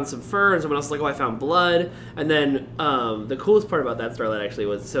 "Oh, I found some fur," and someone else was like, "Oh, I found blood." And then the coolest part about that storyline actually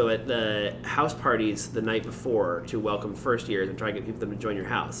was so at the house parties the night before to welcome first years and try and get people to join your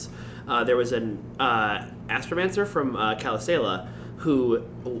house. There was an astromancer from Calisela who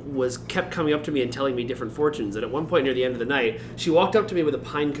kept coming up to me and telling me different fortunes. And at one point near the end of the night, she walked up to me with a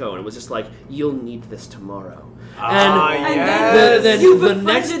pine cone and was just like, "You'll need this tomorrow." And then you the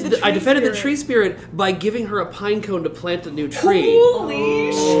befriended the I defended tree the tree spirit by giving her a pine cone to plant a new tree.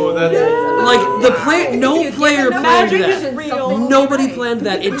 Holy shit! Like the plant, no player planned magic that. is real. Nobody planned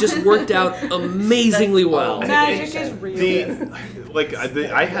that. It just worked out amazingly well. Magic is real.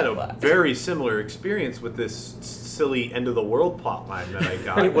 I had a very similar experience with this silly end of the world plot line that I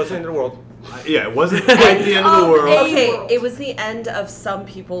got. It wasn't end of the world. Yeah, it wasn't quite the end of the world. Okay, it was the end of some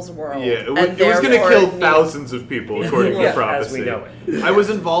people's world. Yeah, it was going to kill thousands of people, according to prophecy. As we know it. I was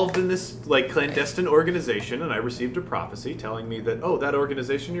involved in this clandestine organization, and I received a prophecy telling me that, that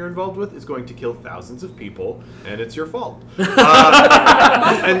organization you're involved with is going to kill thousands of people, and it's your fault.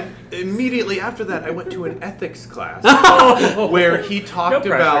 And immediately after that, I went to an ethics class where he talked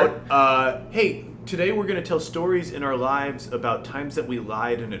about, hey, today we're going to tell stories in our lives about times that we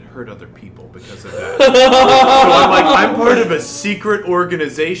lied and it hurt other people because of that. So I'm like, I'm part of a secret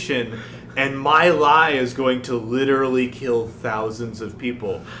organization and my lie is going to literally kill thousands of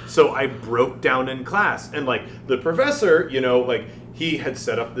people. So I broke down in class and the professor, he had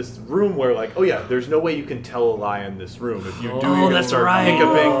set up this room where there's no way you can tell a lie in this room. If you do, you're going to start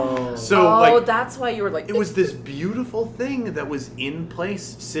hiccuping. So that's why you were like... It was this beautiful thing that was in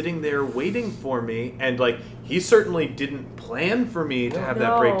place, sitting there waiting for me. And he certainly didn't plan for me to have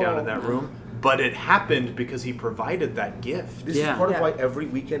that breakdown in that room. But it happened because he provided that gift. This is part of why every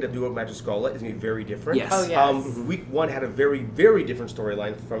weekend of World Magischola is going to be very different. Yes. Oh, yes. Week 1 had a very, very different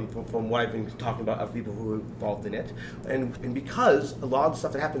storyline from what I've been talking about of people who were involved in it. And because a lot of the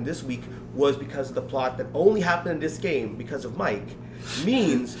stuff that happened this week was because of the plot that only happened in this game because of Mike,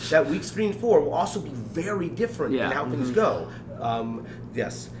 means that weeks 3 and 4 will also be very different in how things go.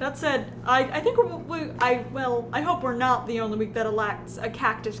 Yes. That said, I think I hope we're not the only week that elects a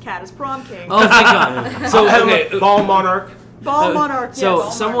cactus cat as prom king. Oh, thank God. So, Ball Monarch. Ball Monarch,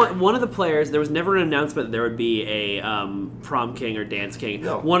 one of the players, there was never an announcement that there would be a prom king or dance king.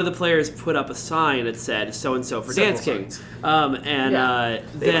 No. One of the players put up a sign that said so-and-so for dance king.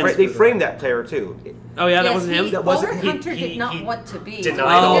 They framed that player too. Oh yeah, that wasn't him? That wasn't Hunter did not want to be.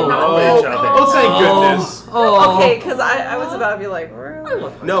 Denied all knowledge of it. Oh, thank goodness. Okay, because I was about to be like,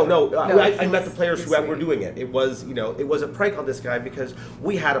 really? No. I met the players who were doing it. It was, it was a prank on this guy because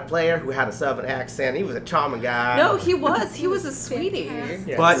we had a player who had a Southern accent. He was a charming guy. No, he was a sweetie.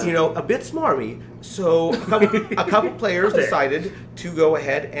 Yes. But, a bit smarmy. So a couple players decided to go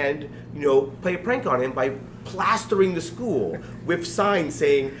ahead and, play a prank on him by plastering the school with signs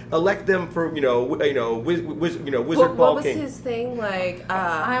saying elect them for wizard ball what king. What was his thing like?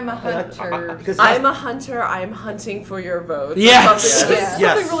 I'm a hunter. I'm a hunter. I'm hunting for your vote. Yes.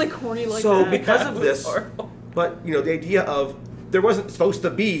 Something really corny like that. So because of this, but the idea of there wasn't supposed to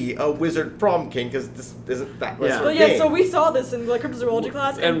be a wizard prom king because this isn't that But game. so we saw this in cryptozoology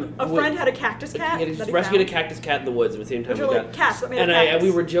class, and a friend had a cactus cat. He rescued a cactus cat in the woods at the same time. Cats, and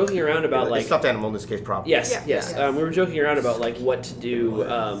we were joking around about a stuffed animal in this case, probably. Yes. We were joking around about what to do.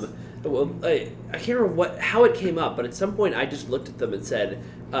 I can't remember how it came up, but at some point I just looked at them and said,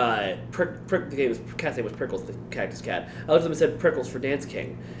 the cat's name was Prickles, the cactus cat. I looked at them and said, Prickles for Dance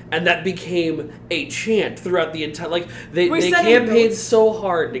King. And that became a chant throughout the entire, they campaigned so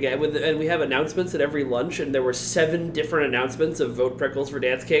hard to get, and we have announcements at every lunch, and there were 7 different announcements of vote Prickles for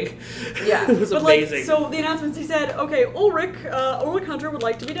Dance King. Yeah. It was amazing. So the announcements, he said, okay, Ulrich Hunter would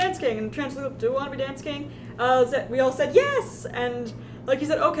like to be Dance King, and the Chancellor, do you want to be Dance King? We all said yes, and he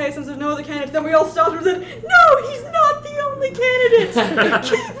said, okay, since there's no other candidates, then we all stopped and said, no, he's not the only candidate.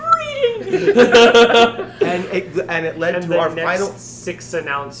 Keep reading. and it led to our final 6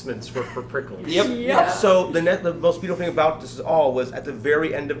 announcements were for Prickles. Yep. Yeah. So the most beautiful thing about this all was at the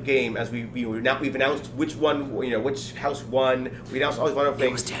very end of game, as we've announced which one, which house won. We announced all these wonderful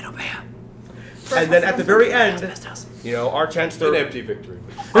things. It was Tanobea. And then at the very end, our Chancellor an empty victory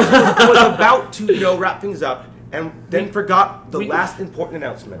was about to wrap things up. And then forgot the last important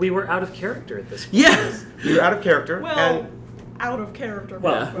announcement. We were out of character at this point. Yes! We were out of character. Well, out of character.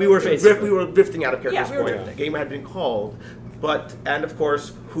 Well, we were drifting out of character at this point. Drifting. The game had been called. And of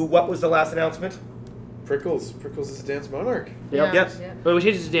course, what was the last announcement? Prickles. Prickles is a dance monarch. Yep. Yes. But we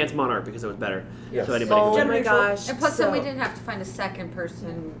changed it to Dance Monarch because it was better. Yes. So anybody Oh can my gosh. And plus, then we didn't have to find a second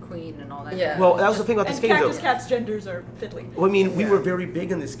person, queen, and all that. Yeah. Well, that was the thing about this And game, Cactus though. Cat's genders are fiddly. Well, I mean, we were very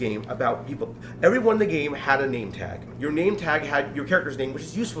big in this game about people. Everyone in the game had a name tag. Your name tag had your character's name, which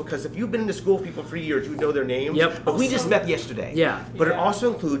is useful because if you've been into school with people for years, you know their names. Yep. But we just met yesterday. Yeah. But it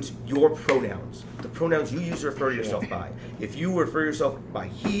also includes your pronouns. The pronouns you use to refer to yourself by. If you refer yourself by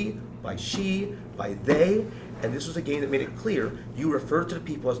he, by she, by they, and this was a game that made it clear, you refer to the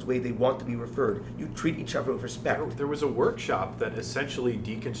people as the way they want to be referred. You treat each other with respect. There was a workshop that essentially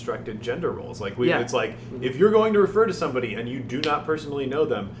deconstructed gender roles. Like Yeah. it's like if you're going to refer to somebody and you do not personally know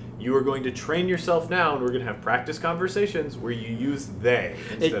them, you are going to train yourself now, and we're going to have practice conversations where you use they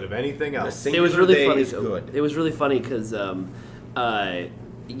instead of anything else. It was really funny. Is good. It was really funny because,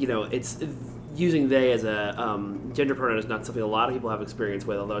 it's using they as a gender pronoun is not something a lot of people have experience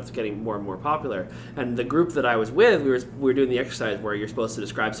with, although it's getting more and more popular. And the group that I was with, we were doing the exercise where you're supposed to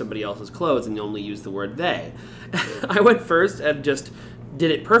describe somebody else's clothes and you only use the word they. I went first and just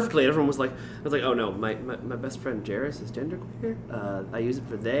did it perfectly, and everyone was like, I was like, oh no, my best friend Jairus is genderqueer. I use it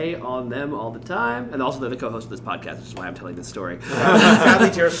for they, on them, all the time. And also they're the co-host of this podcast, which is why I'm telling this story. Sadly,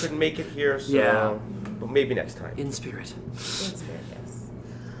 Jairus couldn't make it here, so Yeah. but maybe next time. In spirit. In spirit, yes.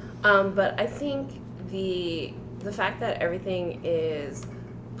 But I think the fact that everything is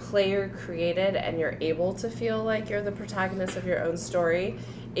player created and you're able to feel like you're the protagonist of your own story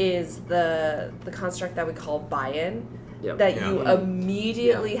is the construct that we call buy-in. Yep. That you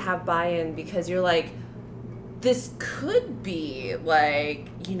immediately have buy-in because you're like, this could be like,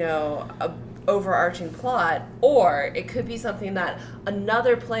 a overarching plot, or it could be something that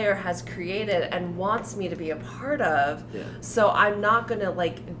another player has created and wants me to be a part of. Yeah. So I'm not gonna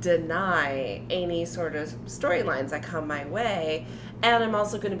deny any sort of storylines that come my way, and I'm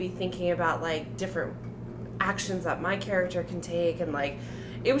also gonna be thinking about different actions that my character can take, and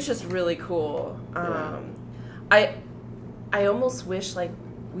it was just really cool. I almost wish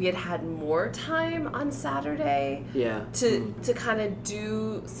we had more time on Saturday to kind of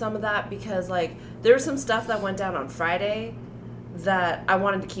do some of that, because there was some stuff that went down on Friday that I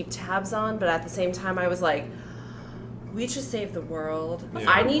wanted to keep tabs on, but at the same time I was like, we just saved the world. Yeah.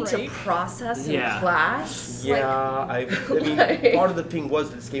 I need to process in class. Yeah, I mean, part of the thing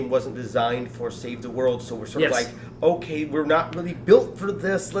was that this game wasn't designed for Save the World, so we're sort of okay, we're not really built for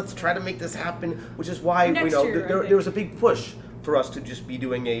this. Let's try to make this happen, which is why there was a big push for us to just be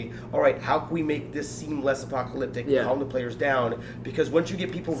doing all right, how can we make this seem less apocalyptic, calm the players down? Because once you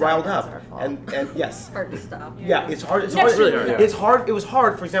get people riled up, and yes, hard to stop. Yeah, it's hard. It's really hard. It's hard. It was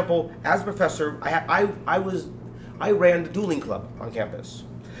hard. For example, as a professor, I ran the dueling club on campus.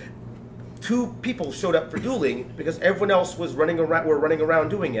 2 people showed up for dueling because everyone else was running around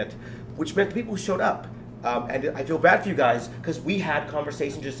doing it, which meant the people who showed up. And I feel bad for you guys because we had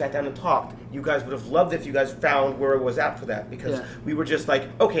conversations, just sat down and talked. You guys would have loved it if you guys found where it was at for that, because we were just like,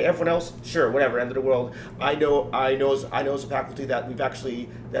 okay, everyone else, sure, whatever, end of the world. I know as a faculty that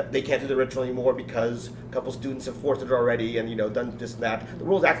that they can't do the ritual anymore because a couple students have forced it already and done this and that. The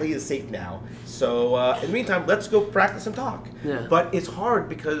world actually is safe now. So in the meantime, let's go practice and talk. Yeah. But it's hard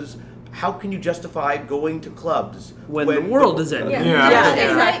because how can you justify going to clubs when the world is ending? Yeah,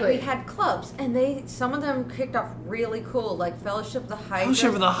 exactly. We had clubs, and some of them kicked off really cool, like Fellowship of the Hydra.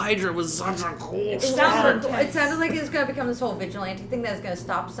 Fellowship of the Hydra was such a cool It start. sounded like it was going to become this whole vigilante thing that was going to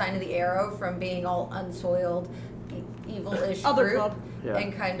stop Sign of the Arrow from being all unsoiled, evil-ish group. Yeah.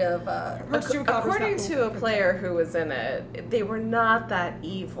 And kind of according to a player who was in it, they were not that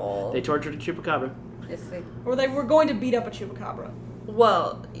evil. They tortured a chupacabra. Yes, or they were going to beat up a chupacabra.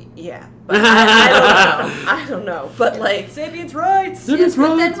 Well, yeah, but I don't know. But Sapiens' rights. Yes,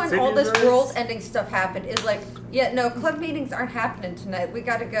 but then when all this world-ending stuff happened, it's club meetings aren't happening tonight. We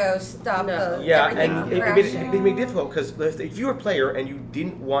got to go stop everything from crashing. It made it difficult because if you were a player and you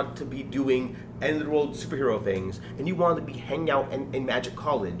didn't want to be doing end-of-the-world superhero things and you wanted to be hanging out in Magic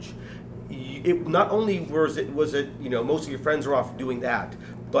College, it not only was it most of your friends are off doing that,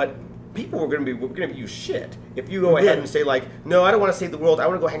 but people were going to give you shit if you go ahead and say no, I don't want to save the world. I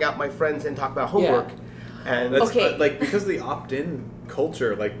want to go hang out with my friends and talk about homework. Yeah. And that's because of the opt-in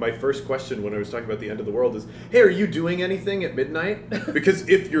culture. My first question when I was talking about the end of the world is, "Hey, are you doing anything at midnight?" Because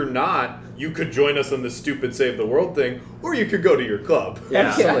if you're not, you could join us on this stupid save the world thing, or you could go to your club. Yeah.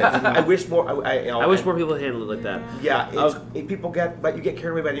 Excellent. I wish more. I wish more people handled it like that. Yeah, people get carried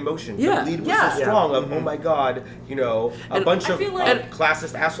away by the emotion. Yeah, the lead was so strong of, oh my god, a bunch of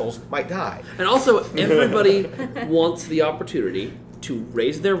classist assholes might die. And also, everybody wants the opportunity to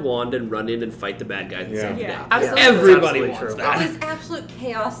raise their wand and run in and fight the bad guys and save the day. Absolutely. Everybody wants that. It was absolute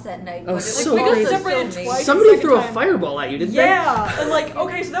chaos that night. That was but so we got crazy. separated twice. Somebody threw a fireball at you, didn't they? Yeah, and like,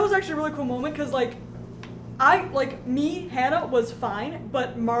 okay, so that was actually a really cool moment because like, Hannah was fine,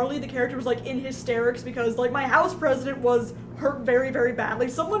 but Marley, the character, was like in hysterics because like my house president was hurt very, very badly.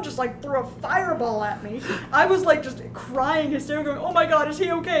 Someone just like threw a fireball at me. I was like just crying, hysterically, going, "Oh my God, is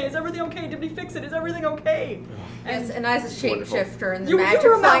he okay? Is everything okay? Did we fix it? Is everything okay?" And I was a shapeshifter, and the You magic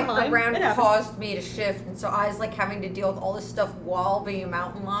were a flying mountain lion. around It happened. caused me to shift, and so I was like having to deal with all this stuff while being a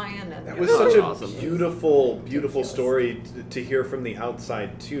mountain lion. And That was such a beautiful story to hear from the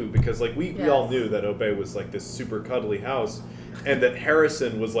outside too, because like we all knew that Obey was like this super cuddly house, and that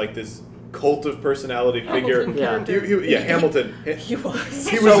Harrison was like this cult of personality figure. Hamilton. He was.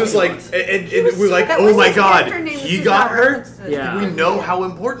 He was just like, and we're like, oh my God, he got hurt. Yeah. We know how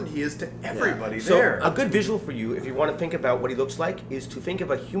important he is to everybody there. So a good visual for you, if you want to think about what he looks like, is to think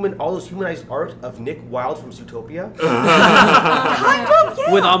of all those humanized art of Nick Wilde from Zootopia.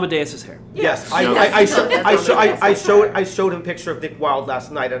 With Amadeus's hair. Yes, I showed him a picture of Nick Wilde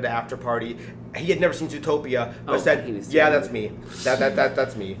last night at an after party. He had never seen Zootopia, but said, "Yeah, that's me.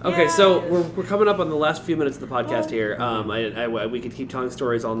 That's me." Okay, so we're coming up on the last few minutes of the podcast here. We could keep telling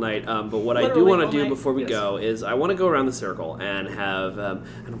stories all night, but what I do want to do before we go is I want to go around the circle and have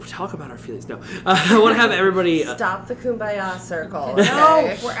and talk about our feelings. No, I want to have everybody stop the kumbaya circle.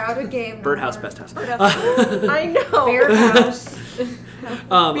 No, we're out of game. Birdhouse, best house. I know. Bear house.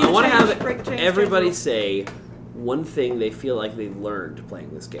 I want to have everybody say one thing they feel like they've learned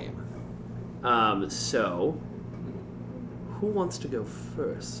playing this game. So, who wants to go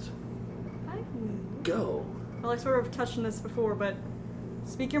first? Go. Well, I sort of touched on this before, but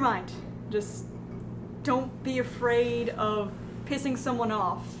speak your mind. Just don't be afraid of pissing someone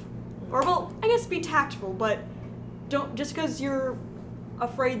off. Or, well, I guess be tactful, but don't, just because you're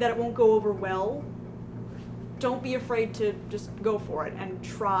afraid that it won't go over well, don't be afraid to just go for it and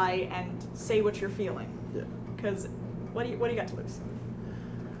try and say what you're feeling. Yeah. Because what do you got to lose?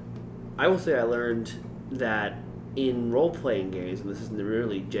 I will say I learned that in role-playing games, and this is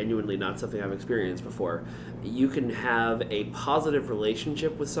really genuinely not something I've experienced before, you can have a positive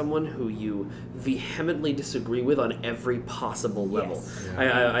relationship with someone who you vehemently disagree with on every possible level. Yes.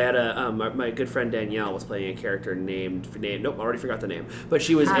 I had my good friend Danielle was playing a character named nope, I already forgot the name, but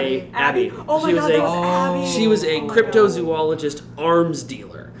she was Abby. Oh my God, that was Abby. She was a cryptozoologist arms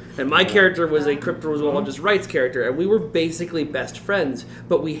dealer. And my character was a cryptozoologist rights character, and we were basically best friends,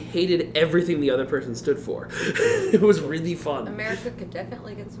 but we hated everything the other person stood for. It was really fun. America could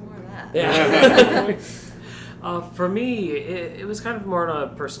definitely get some more of that. Yeah. For me, it was kind of more on a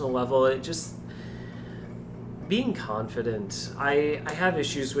personal level. It just being confident. I have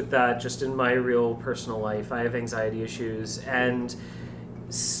issues with that just in my real personal life. I have anxiety issues, and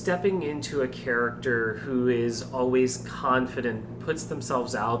stepping into a character who is always confident, puts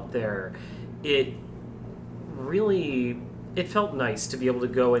themselves out there, it felt nice to be able to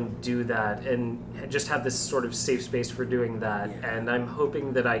go and do that and just have this sort of safe space for doing that. Yeah. And I'm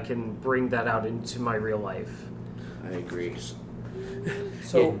hoping that I can bring that out into my real life. I agree.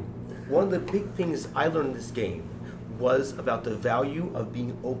 So, one of the big things I learned in this game was about the value of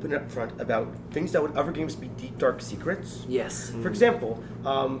being open up front about things that would other games be deep, dark secrets. Yes. For example,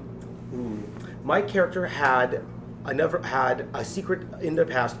 my character had a secret in the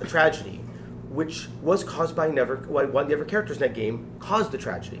past, a tragedy, which was caused by one of the other characters in that game caused the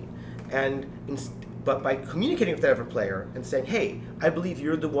tragedy. But by communicating with that other player and saying, "Hey, I believe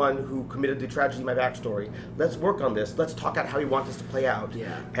you're the one who committed the tragedy in my backstory. Let's work on this. Let's talk out how you want this to play out."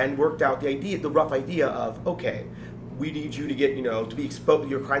 Yeah. And worked out the rough idea of, okay, we need you to get, to be exposed.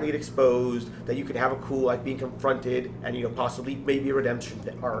 You're trying to get exposed. That you could have a cool, like being confronted, and possibly maybe a redemption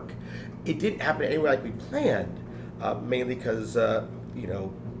arc. It didn't happen anywhere like we planned, mainly because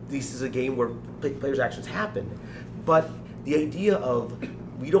this is a game where players' actions happen. But the idea of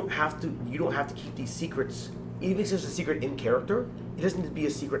you don't have to keep these secrets. Even if it's a secret in character, it doesn't need to be a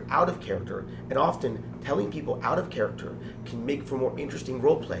secret out of character. And often, telling people out of character can make for more interesting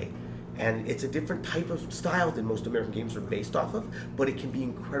roleplay. And it's a different type of style than most American games are based off of, but it can be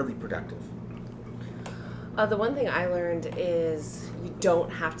incredibly productive. The one thing I learned is you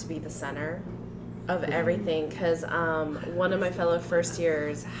don't have to be the center of everything, because one of my fellow first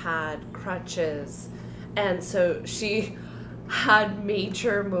years had crutches, and so she had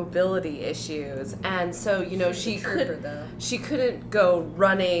major mobility issues, and so she couldn't go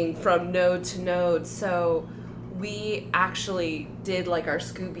running from node to node, so we actually did like our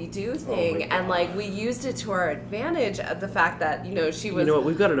Scooby-Doo thing, and we used it to our advantage at the fact that she was. You know what?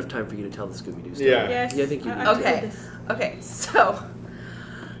 We've got enough time for you to tell the Scooby-Doo story. Yeah. Yes. Yeah, I think you do. Okay, so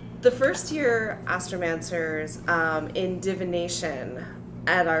the first year astromancers in divination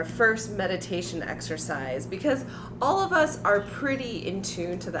at our first meditation exercise, because all of us are pretty in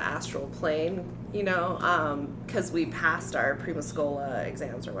tune to the astral plane, you know, because we passed our Primascola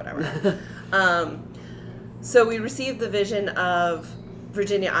exams or whatever. So we received the vision of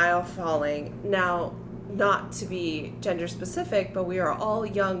Virginia Isle falling. Now, not to be gender specific, but we are all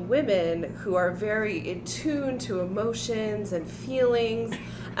young women who are very in tune to emotions and feelings.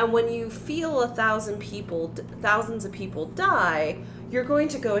 And when you feel thousands of people die, you're going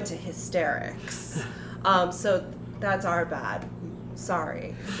to go into hysterics. So that's our bad.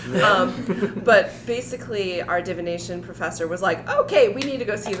 Sorry. But basically, our divination professor was like, okay, we need to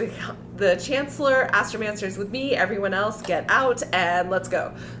go see the Chancellor, Astromancers with me, everyone else get out, and let's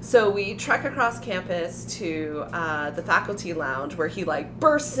go. So we trek across campus to the faculty lounge, where he like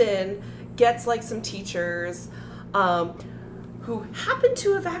bursts in, gets like some teachers, who happen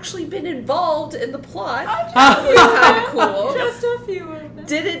to have actually been involved in the plot. Kind of cool. Just a few of them.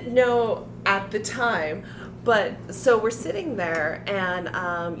 Didn't know at the time. But so we're sitting there,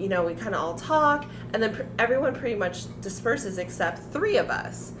 and you know, we kind of all talk, and then everyone pretty much disperses except three of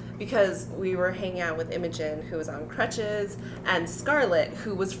us, because we were hanging out with Imogen, who was on crutches, and Scarlett,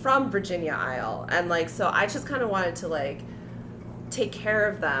 who was from Virginia Isle, and like, so I just kind of wanted to like take care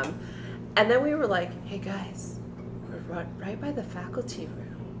of them, and then we were like, hey guys, we're right by the faculty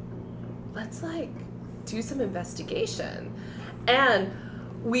room. Let's like do some investigation, and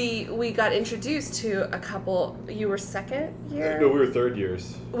we got introduced to a couple. You were second year? No, we were third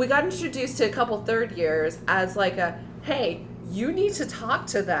years. We got introduced to a couple third years as like hey, you need to talk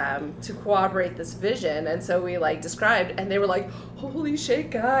to them to corroborate this vision. And so we like described, and they were like, holy shit,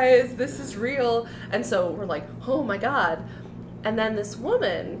 guys, this is real. And so we're like, oh my God. And then this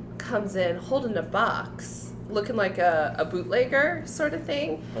woman comes in holding a box, looking like a bootlegger sort of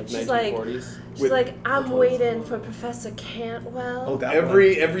thing. Like she's 1940s? Like, I'm waiting for Professor Cantwell. Oh,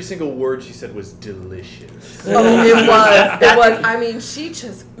 every single word she said was delicious. Oh, it was. I mean, she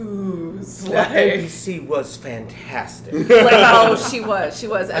just oozed. That NPC was fantastic. Like, oh, she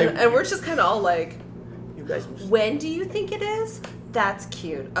was. And we're just kind of all like, you guys. When do you think it is? That's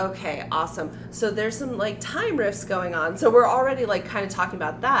cute. Okay, awesome. So there's some like time rifts going on. So we're already like kind of talking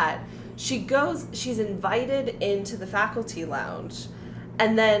about that. She's invited into the faculty lounge,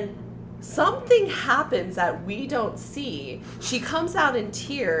 and then something happens that we don't see. She comes out in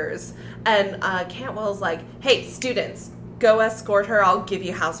tears, and Cantwell's like, hey, students, go escort her. I'll give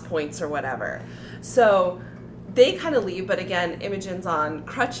you house points or whatever. So they kind of leave, but again, Imogen's on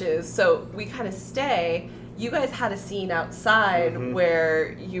crutches, so we kind of stay. You guys had a scene outside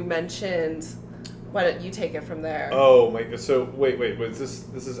where you mentioned... Why don't you take it from there? Oh my! So wait, was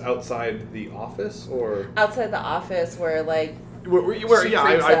this is outside the office or outside the office where like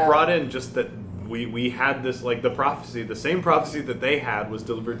I brought in just that we had this like the same prophecy that they had was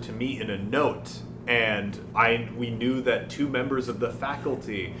delivered to me in a note, and we knew that two members of the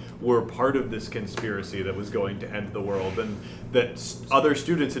faculty were part of this conspiracy that was going to end the world, and that other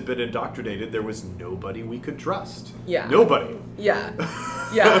students had been indoctrinated. There was nobody we could trust. Yeah. Nobody. Yeah.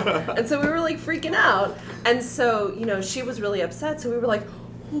 Yeah. And so we were like freaking out. And so, you know, she was really upset. So we were like,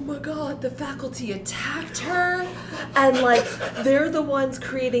 oh my God, the faculty attacked her. And like, they're the ones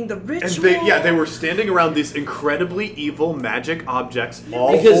creating the ritual. And they were standing around these incredibly evil magic objects,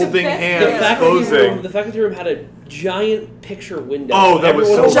 all holding hands, posing. The faculty room had a giant picture window. Oh, that was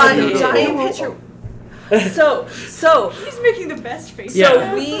so giant picture. So he's making the best face.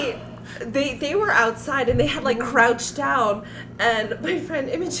 So they were outside, and they had like crouched down, and my friend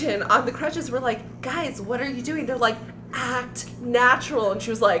Imogen on the crutches were like, guys, what are you doing? They're like, act natural. And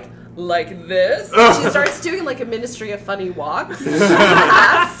she was like this. And she starts doing like a Ministry of Funny walks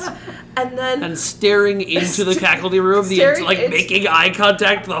and staring into the faculty room, making eye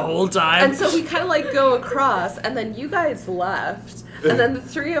contact the whole time. And so we kind of like go across, and then you guys left, and then the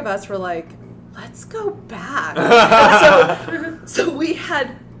three of us were like, let's go back. So we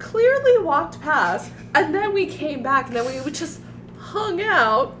had clearly walked past, and then we came back, and then we just hung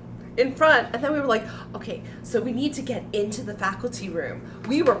out in front, and then we were like, okay, so we need to get into the faculty room.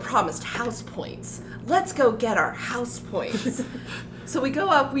 We were promised house points. Let's go get our house points. So we go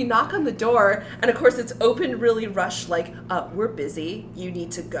up, we knock on the door, and of course it's open really rushed, like, we're busy, you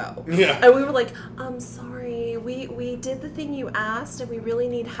need to go. Yeah. And we were like, sorry, we did the thing you asked, and we really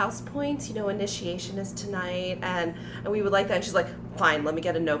need house points, you know, initiation is tonight, and we would like that. And she's like, fine, let me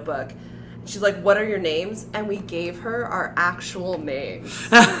get a notebook. She's like, what are your names? And we gave her our actual names.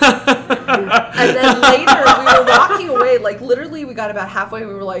 And then later we were walking away, like literally we got about halfway,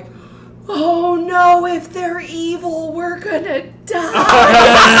 we were like, oh no, if they're evil, we're gonna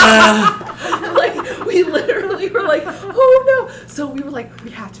die. Like, we literally were like, oh no. So we were like,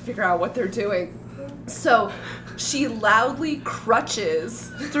 we have to figure out what they're doing. So she loudly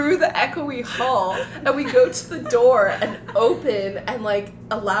crutches through the echoey hall, and we go to the door and open and like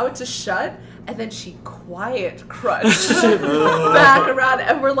allow it to shut, and then she quiet crutched back around,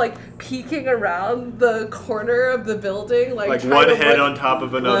 and we're like peeking around the corner of the building, like one head on top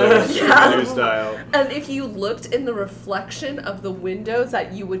of another, Scooby-Doo style. And if you looked in the reflection of the windows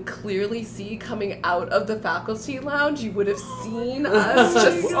that you would clearly see coming out of the faculty lounge, you would have seen us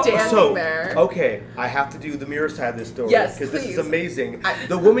just standing there. Okay, I have to do the mirror side of this story. Yes, because this is please. amazing.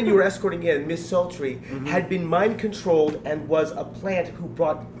 The woman you were escorting in, Miss Sultry, had been mind controlled and was a plant who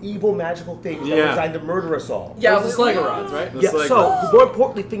brought evil magical things that were designed to murder us all. Yeah, it was the Sligo rods, right? Yeah. So the more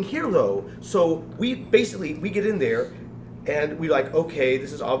important thing here, though, so we get in there, and we like, okay,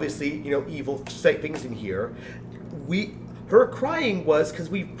 this is obviously evil things in here. Her crying was because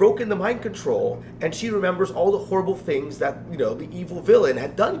we've broken the mind control, and she remembers all the horrible things that the evil villain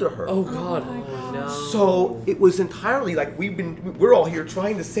had done to her. Oh God! Oh, no. So it was entirely like we're all here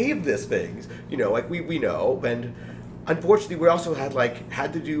trying to save this thing, like we know, and unfortunately we also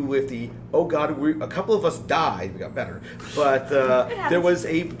had to do with the oh God, a couple of us died. We got better, but there was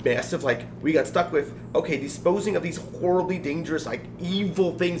a massive we got stuck with disposing of these horribly dangerous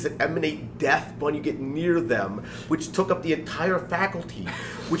evil things that emanate death when you get near them, which took up the entire faculty,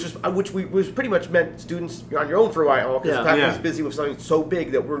 which pretty much meant students you're on your own for a while because the faculty was busy with something so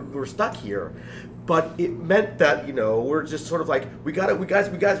big that we're stuck here. But it meant that we're just sort of like we gotta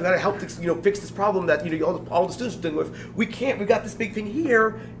help fix this problem that all the students are dealing with. We got this big thing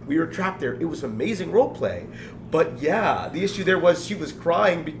here. We were trapped there. It was amazing role play. But yeah, the issue there was she was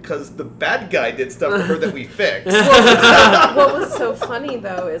crying because the bad guy did stuff to her that we fixed. What was so funny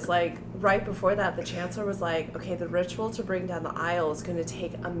though is right before that, the Chancellor was like, okay, the ritual to bring down the aisle is going to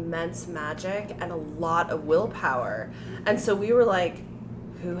take immense magic and a lot of willpower. And so we were like,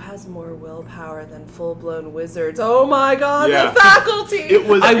 who has more willpower than full-blown wizards? Oh my God, the faculty!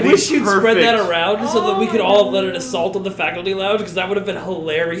 I wish you'd spread that around so that we could all let an assault on the faculty lounge, because that would have been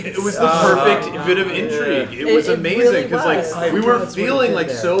hilarious. It was the perfect bit of intrigue. It was amazing because really we were feeling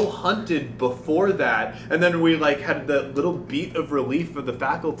so hunted before that, and then we had that little beat of relief of the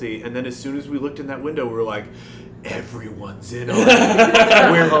faculty, and then as soon as we looked in that window, we were like, everyone's in on it.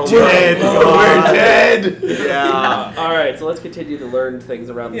 We're dead. We're dead. Yeah. All right, so let's continue to learn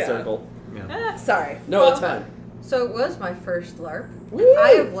things around the circle. Yeah. Sorry. No, it's fine. So it was my first LARP. Woo!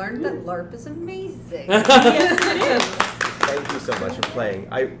 I have learned that LARP is amazing. Yes, it is. Thank you so much for playing.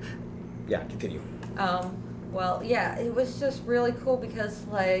 Continue. Well, yeah, it was just really cool because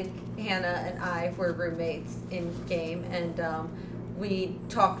Hannah and I were roommates in game, and we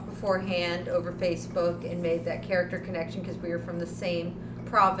talked beforehand over Facebook and made that character connection because we were from the same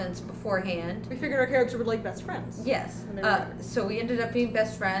province beforehand. We figured our characters were like best friends. Yes. So we ended up being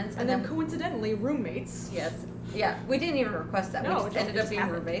best friends. And then coincidentally, roommates. Yes. Yeah, we didn't even request that. No, we just ended up being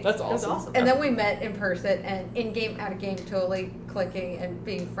roommates. That's awesome. It was awesome. And then we met in person and in-game, out-of-game, totally clicking and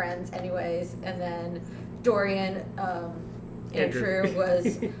being friends anyways. And then Dorian, Andrew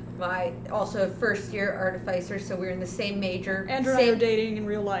was my also first year artificer, so we were in the same major. Andrew and I were dating in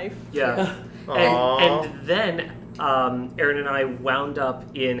real life. Yeah. and then Erin and I wound up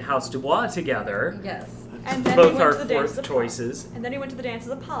in House Dubois together. Yes. And then both we went our to the dance fourth choices. And then he went to the dance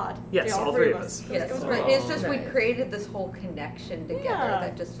as a pod. Yes, all three of us. Yes, it was great. great. It's just we created this whole connection together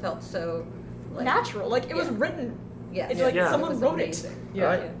that just felt so natural. It was written. Yeah. It's someone wrote it. Yeah.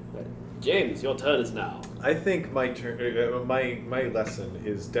 Right. James, your turn is now. I think my turn. My lesson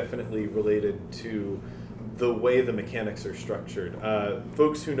is definitely related to the way the mechanics are structured.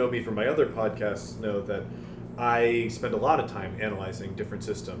 Folks who know me from my other podcasts know that I spend a lot of time analyzing different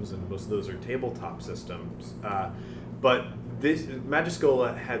systems, and most of those are tabletop systems. But this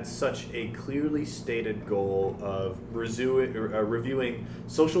Magischola had such a clearly stated goal of reviewing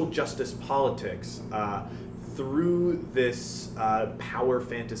social justice politics through this power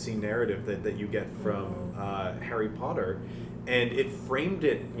fantasy narrative that you get from Harry Potter, and it framed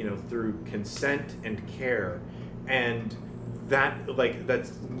it, through consent and care, and that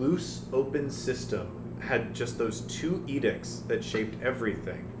loose open system had just those two edicts that shaped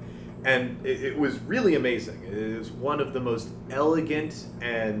everything. And it was really amazing. It was one of the most elegant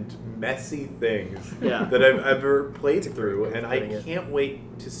and messy things that I've ever played through, and I can't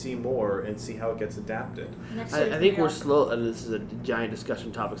wait to see more and see how it gets adapted. I think we're slow, and this is a giant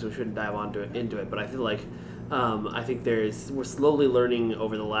discussion topic, so we shouldn't dive into it. But I feel like we're slowly learning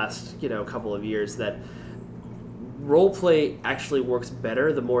over the last couple of years that roleplay actually works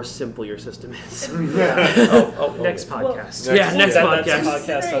better the more simple your system is. Next podcast. Next podcast.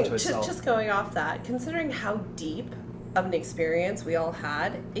 Podcast unto itself. Just going off that, considering how deep of an experience we all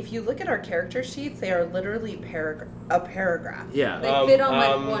had, if you look at our character sheets, they are literally a paragraph. Yeah. They fit on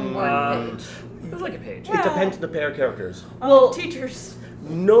like one word page. It was like a page. It depends on the pair of characters. Well, teachers.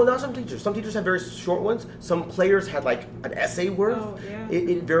 No, not some teachers. Some teachers have very short ones. Some players had like an essay worth. Oh, yeah.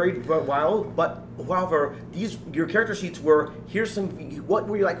 It varied for a while, but however, your character sheets were what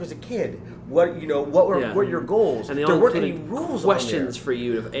were you like as a kid? What were your goals? And they there all weren't any included rules questions on there. for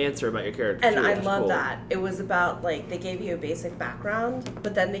you to answer about your character. And too, I which is love cool. that. It was about, like, they gave you a basic background,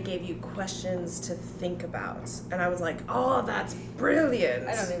 but then they gave you questions to think about. And I was like, oh, that's brilliant.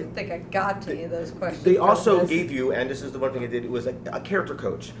 I don't even think I got to any of those questions. They also gave you, and this is the one thing I did, it was a character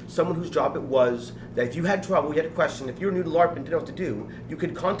coach. Someone whose job it was that if you had trouble, you had a question, if you were new to LARP and didn't know what to do, you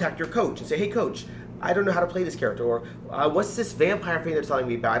could contact your coach and say, hey, coach, I don't know how to play this character, or what's this vampire thing they're telling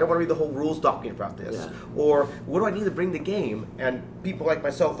me about? I don't want to read the whole rules document about this. Yeah. Or what do I need to bring the game? And people like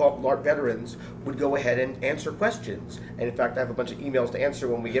myself, all LARP veterans, would go ahead and answer questions. And in fact, I have a bunch of emails to answer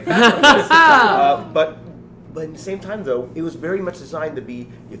when we get back from this. But at the same time, though, it was very much designed to be,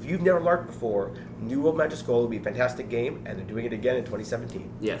 if you've never LARPed before, New World Magischola will be a fantastic game, and they're doing it again in 2017.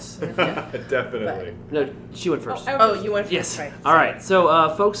 Yes. Definitely. No, she went first. Oh, you went first. Yes. Right. All right. So,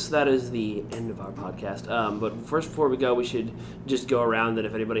 folks, that is the end of our podcast. But first, before we go, we should just go around, and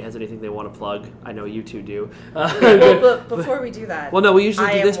if anybody has anything they want to plug, I know you two do. But before we do that, well, no, we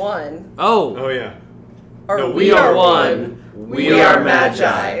usually do this. I am one. Oh, yeah. Or No, we are one. We are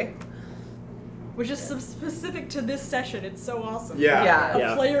Magi. Which is specific to this session. It's so awesome.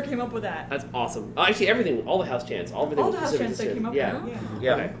 Yeah. A player came up with that. That's awesome. Actually, everything, all the house chants, everything All was the house specific chants to they Sid. came up Yeah. with.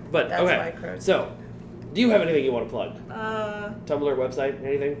 Yeah. Okay. But That's okay. why I crowed. So, do you have anything you want to plug? Tumblr, website,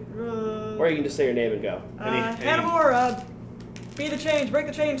 anything? Or you can just say your name and go. Hannah Moore, be the change, break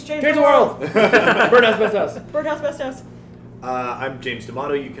the change Change the world! Birdhouse, best house. Birdhouse, best house. I'm James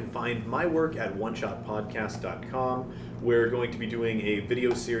D'Amato. You can find my work at oneshotpodcast.com. We're going to be doing a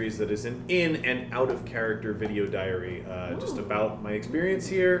video series that is an in and out of character video diary just about my experience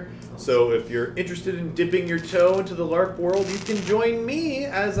here. So if you're interested in dipping your toe into the LARP world, you can join me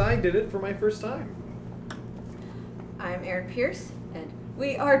as I did it for my first time. I'm Erin Pierce, and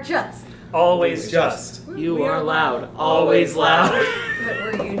we are just. Always just. You are loud. Always loud. But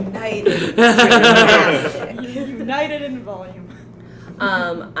we're united. United in volume.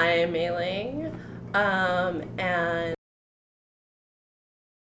 I am Mae Linh, and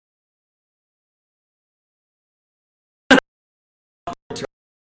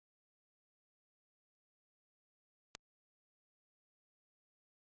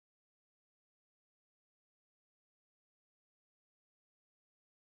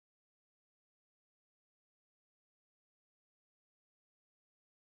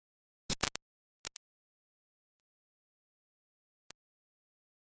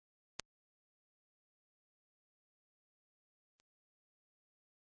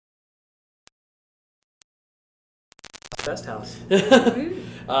Best house.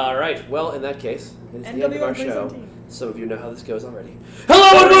 All right. Well, in that case, it's the end of our show. 2017. Some of you know how this goes already.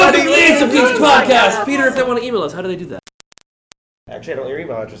 Hello and welcome to the Ace of Geeks podcast. Peter, if they want to email us, how do they do that? Actually, I don't know your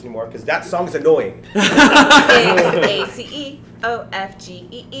email address anymore because that song is annoying. it's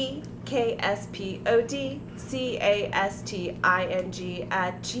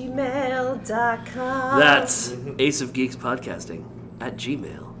ACEOFGEEKSPODCASTING@gmail.com. That's Ace of Geeks podcasting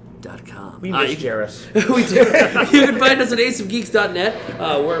 @gmail.com. We miss Jairus. We do. You can find us at aceofgeeks.net.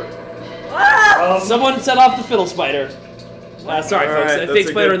 Someone set off the fiddle spider. Sorry, folks. A fake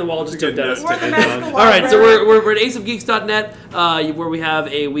spider in the wall just jumped at us. All right, so we're at aceofgeeks.net, where we have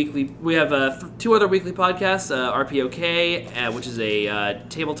two other weekly podcasts: RPOK, which is a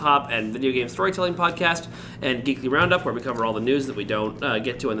tabletop and video game storytelling podcast, and Geekly Roundup, where we cover all the news that we don't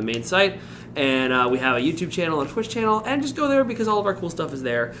get to on the main site. And we have a YouTube channel and a Twitch channel, and just go there because all of our cool stuff is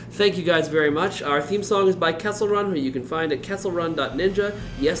there. Thank you guys very much. Our theme song is by Kessel Run, who you can find at kesselrun.ninja.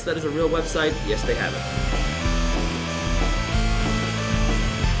 Yes, that is a real website. Yes, they have it.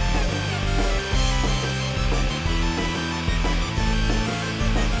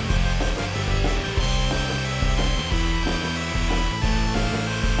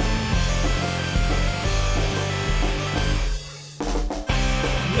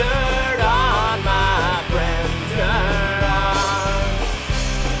 Nerd on, my friends, nerd on.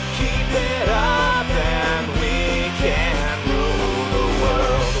 Keep it up and we can rule the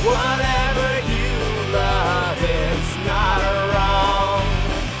world. Whatever you love.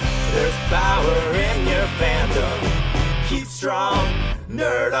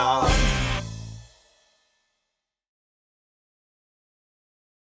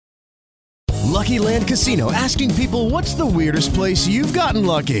 Lucky Land Casino, asking people, what's the weirdest place you've gotten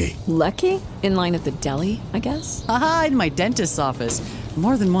lucky? Lucky? In line at the deli, I guess? Aha, in my dentist's office.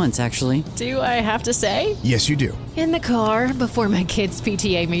 More than once, actually. Do I have to say? Yes, you do. In the car before my kids'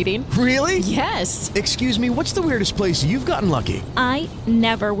 PTA meeting. Really? Yes. Excuse me, what's the weirdest place you've gotten lucky? I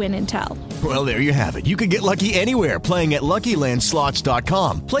never win and tell. Well, there you have it. You can get lucky anywhere, playing at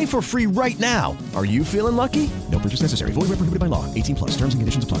LuckyLandSlots.com. Play for free right now. Are you feeling lucky? No purchase necessary. Void where prohibited by law. 18 plus. Terms and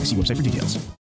conditions apply. See website for details.